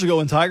 2 years ago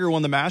when Tiger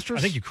won the Masters,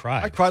 I think you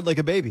cried. I cried like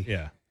a baby.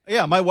 Yeah.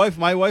 Yeah, my wife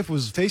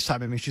was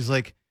FaceTiming me. She's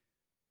like,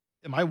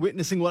 am I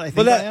witnessing what I think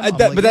But I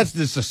am? that's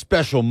just a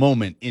special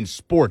moment in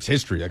sports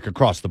history, like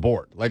across the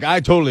board. Like, I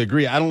totally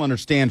agree. I don't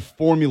understand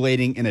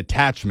formulating an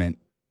attachment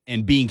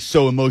and being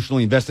so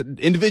emotionally invested.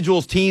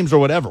 Individuals, teams, or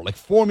whatever. Like,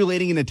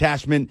 formulating an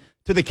attachment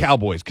to the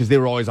Cowboys because they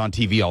were always on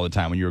TV all the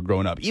time when you were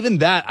growing up. Even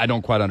that, I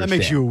don't quite That understand.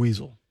 makes you a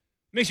weasel.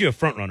 Makes you a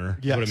front runner.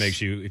 Yes. What it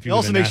makes you. If It you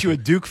also live in makes you a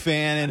Nashville. Duke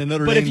fan and a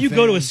Notre But Dame if you fan.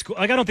 go to a school,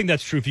 like, I don't think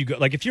that's true.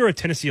 If you're a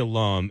Tennessee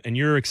alum and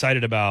you're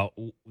excited about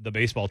the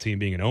baseball team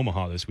being in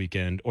Omaha this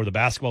weekend, or the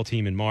basketball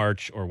team in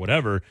March, or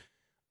whatever,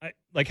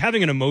 like,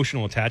 having an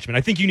emotional attachment,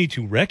 I think you need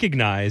to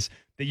recognize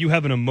that you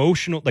have an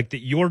emotional, like, that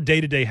your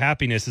day-to-day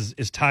happiness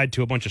is tied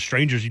to a bunch of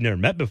strangers you've never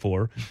met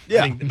before.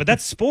 Yeah. I mean, but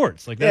that's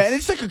sports. Like, Yeah, and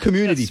it's like a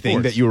community that's thing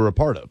sports. that you were a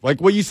part of.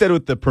 Like what you said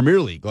with the Premier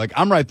League. Like,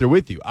 I'm right there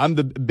with you. I'm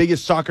the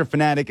biggest soccer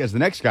fanatic as the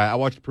next guy. I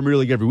watch the Premier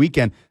League every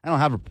weekend. I don't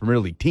have a Premier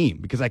League team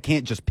because I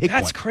can't just pick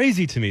That's one.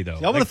 crazy to me, though.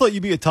 I would have thought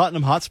you'd be a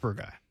Tottenham Hotspur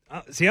guy.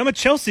 See, I'm a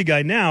Chelsea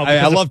guy now. I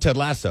because love of, Ted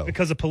Lasso.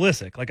 because of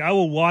Pulisic. Like, I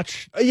will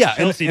watch Yeah,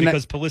 Chelsea and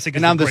because Pulisic is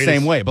and I'm the greatest.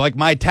 same way. But like,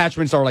 my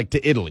attachments are like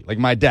to Italy, like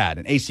my dad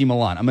and AC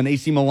Milan. I'm an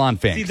AC Milan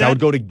fan. See, 'Cause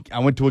I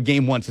went to a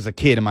game once as a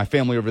kid, and my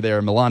family over there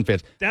are Milan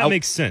fans. That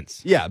makes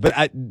sense. Yeah, but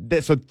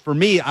so for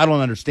me, I don't I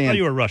thought understand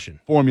you were Russian.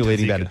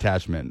 formulating that Tanzika.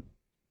 attachment.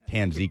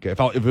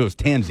 Tanzika. If it was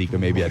Tanzika,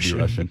 maybe I'd be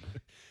Russian.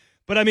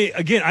 But I mean,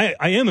 again,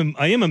 I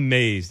am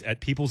amazed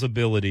at people's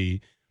ability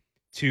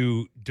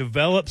to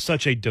develop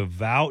such a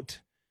devout,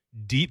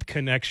 deep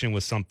connection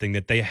with something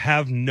that they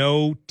have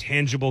no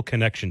tangible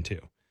connection to.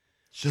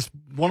 It's just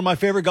one of my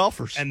favorite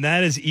golfers. And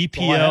that is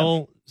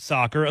EPL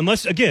soccer.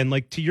 Unless, again,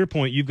 like, to your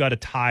point, you've got a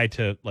tie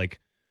to,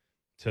 like,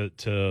 to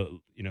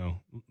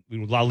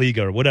La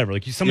Liga or whatever.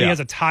 Like, somebody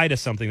has a tie to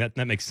something,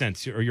 that makes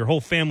sense. Or your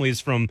whole family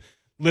is from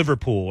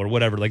Liverpool or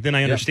whatever. Like, then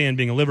I understand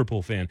being a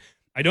Liverpool fan.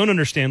 I don't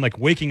understand, like,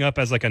 waking up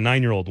as, like, a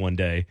 9-year-old one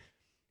day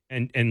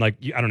and like,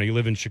 I don't know, you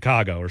live in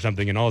Chicago or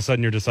something, and all of a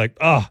sudden you're just like,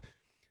 oh,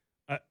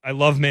 I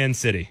love Man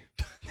City.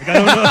 Like, I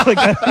don't know.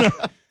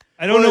 Like,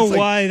 I don't know it's like,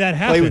 why that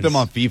happens. Play with them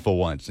on FIFA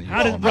once. And you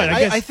How fall did- in right, love. I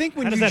guess- I think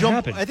when how does you that jump,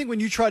 happen? I think when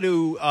you try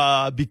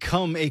to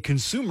become a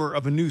consumer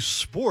of a new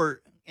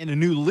sport in a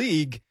new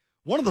league,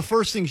 one of the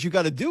first things you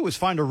got to do is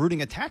find a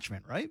rooting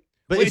attachment, right?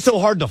 But it's so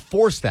hard to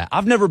force that.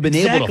 I've never been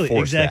able to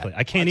force exactly. that.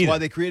 I can't That's either. why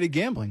they created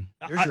gambling.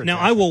 There's your Now,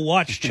 I attachment. will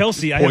watch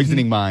Chelsea.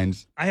 Poisoning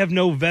minds. I have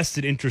no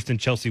vested interest in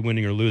Chelsea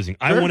winning or losing.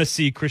 I Sure. want to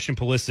see Christian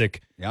Pulisic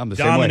Yeah, I'm the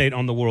same way. dominate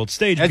on the world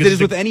stage. As it because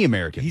is with any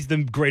American. He's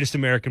the greatest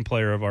American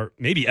player of our,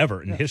 maybe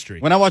ever in history.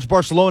 When I watch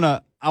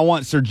Barcelona, I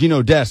want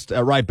Sergino Dest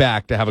at right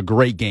back to have a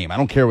great game. I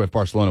don't care if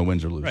Barcelona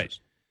wins or loses. Right.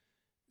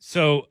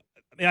 So,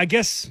 I mean, I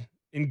guess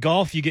in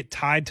golf you get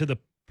tied to the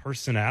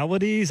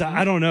personalities.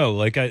 I don't know,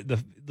 like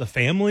the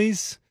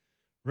families,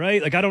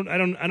 right? Like I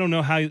don't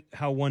know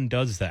how one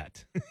does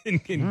that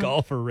in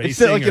golf or racing.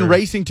 It's like in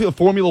racing too.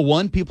 Formula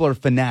One, people are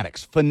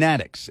fanatics.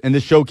 And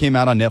this show came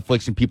out on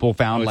Netflix, and people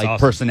found it's like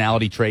awesome.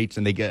 personality traits,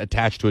 and they get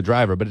attached to a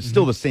driver. But it's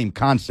still the same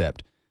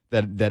concept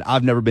that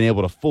I've never been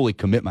able to fully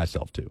commit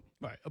myself to.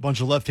 Right, a bunch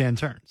of left-hand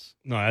turns.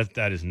 No,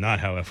 that is not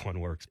how F1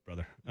 works,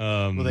 brother.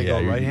 Will they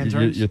Yeah, go right-hand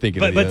you're turns?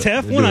 thinking, But to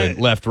they're F1, doing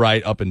left,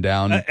 right, up, and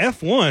down.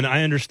 F1,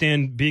 I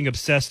understand being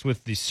obsessed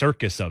with the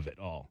circus of it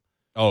all.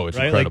 Oh, it's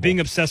right, incredible. like being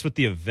obsessed with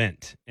the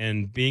event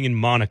and being in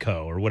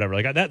Monaco or whatever.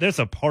 Like there's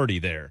a party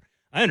there.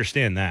 I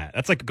understand that.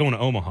 That's like going to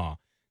Omaha.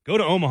 Go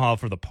to Omaha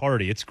for the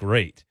party. It's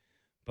great,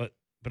 but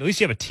at least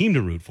you have a team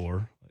to root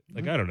for.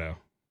 Like I don't know.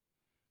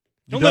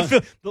 Don't let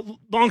Phil.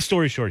 Long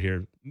story short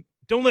here.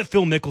 Don't let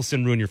Phil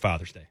Mickelson ruin your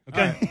Father's Day.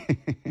 Okay. All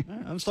right,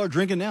 I'm gonna start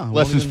drinking now.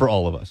 Lessons for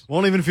all of us.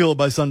 Won't even feel it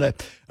by Sunday.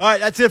 All right,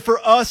 that's it for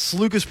us.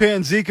 Lucas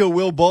Panzica,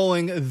 Will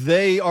Bowling,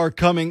 they are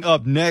coming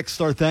up next.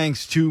 Our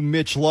thanks to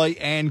Mitch Light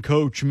and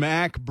Coach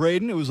Mac.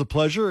 Braden, it was a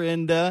pleasure,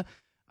 and I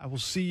will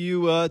see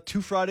you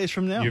 2 Fridays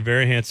from now. You're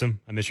very handsome.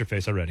 I miss your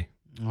face already.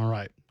 All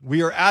right.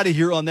 We are out of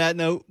here on that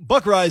note.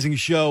 Buck Rising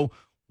Show,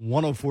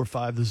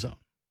 104.5 The Zone.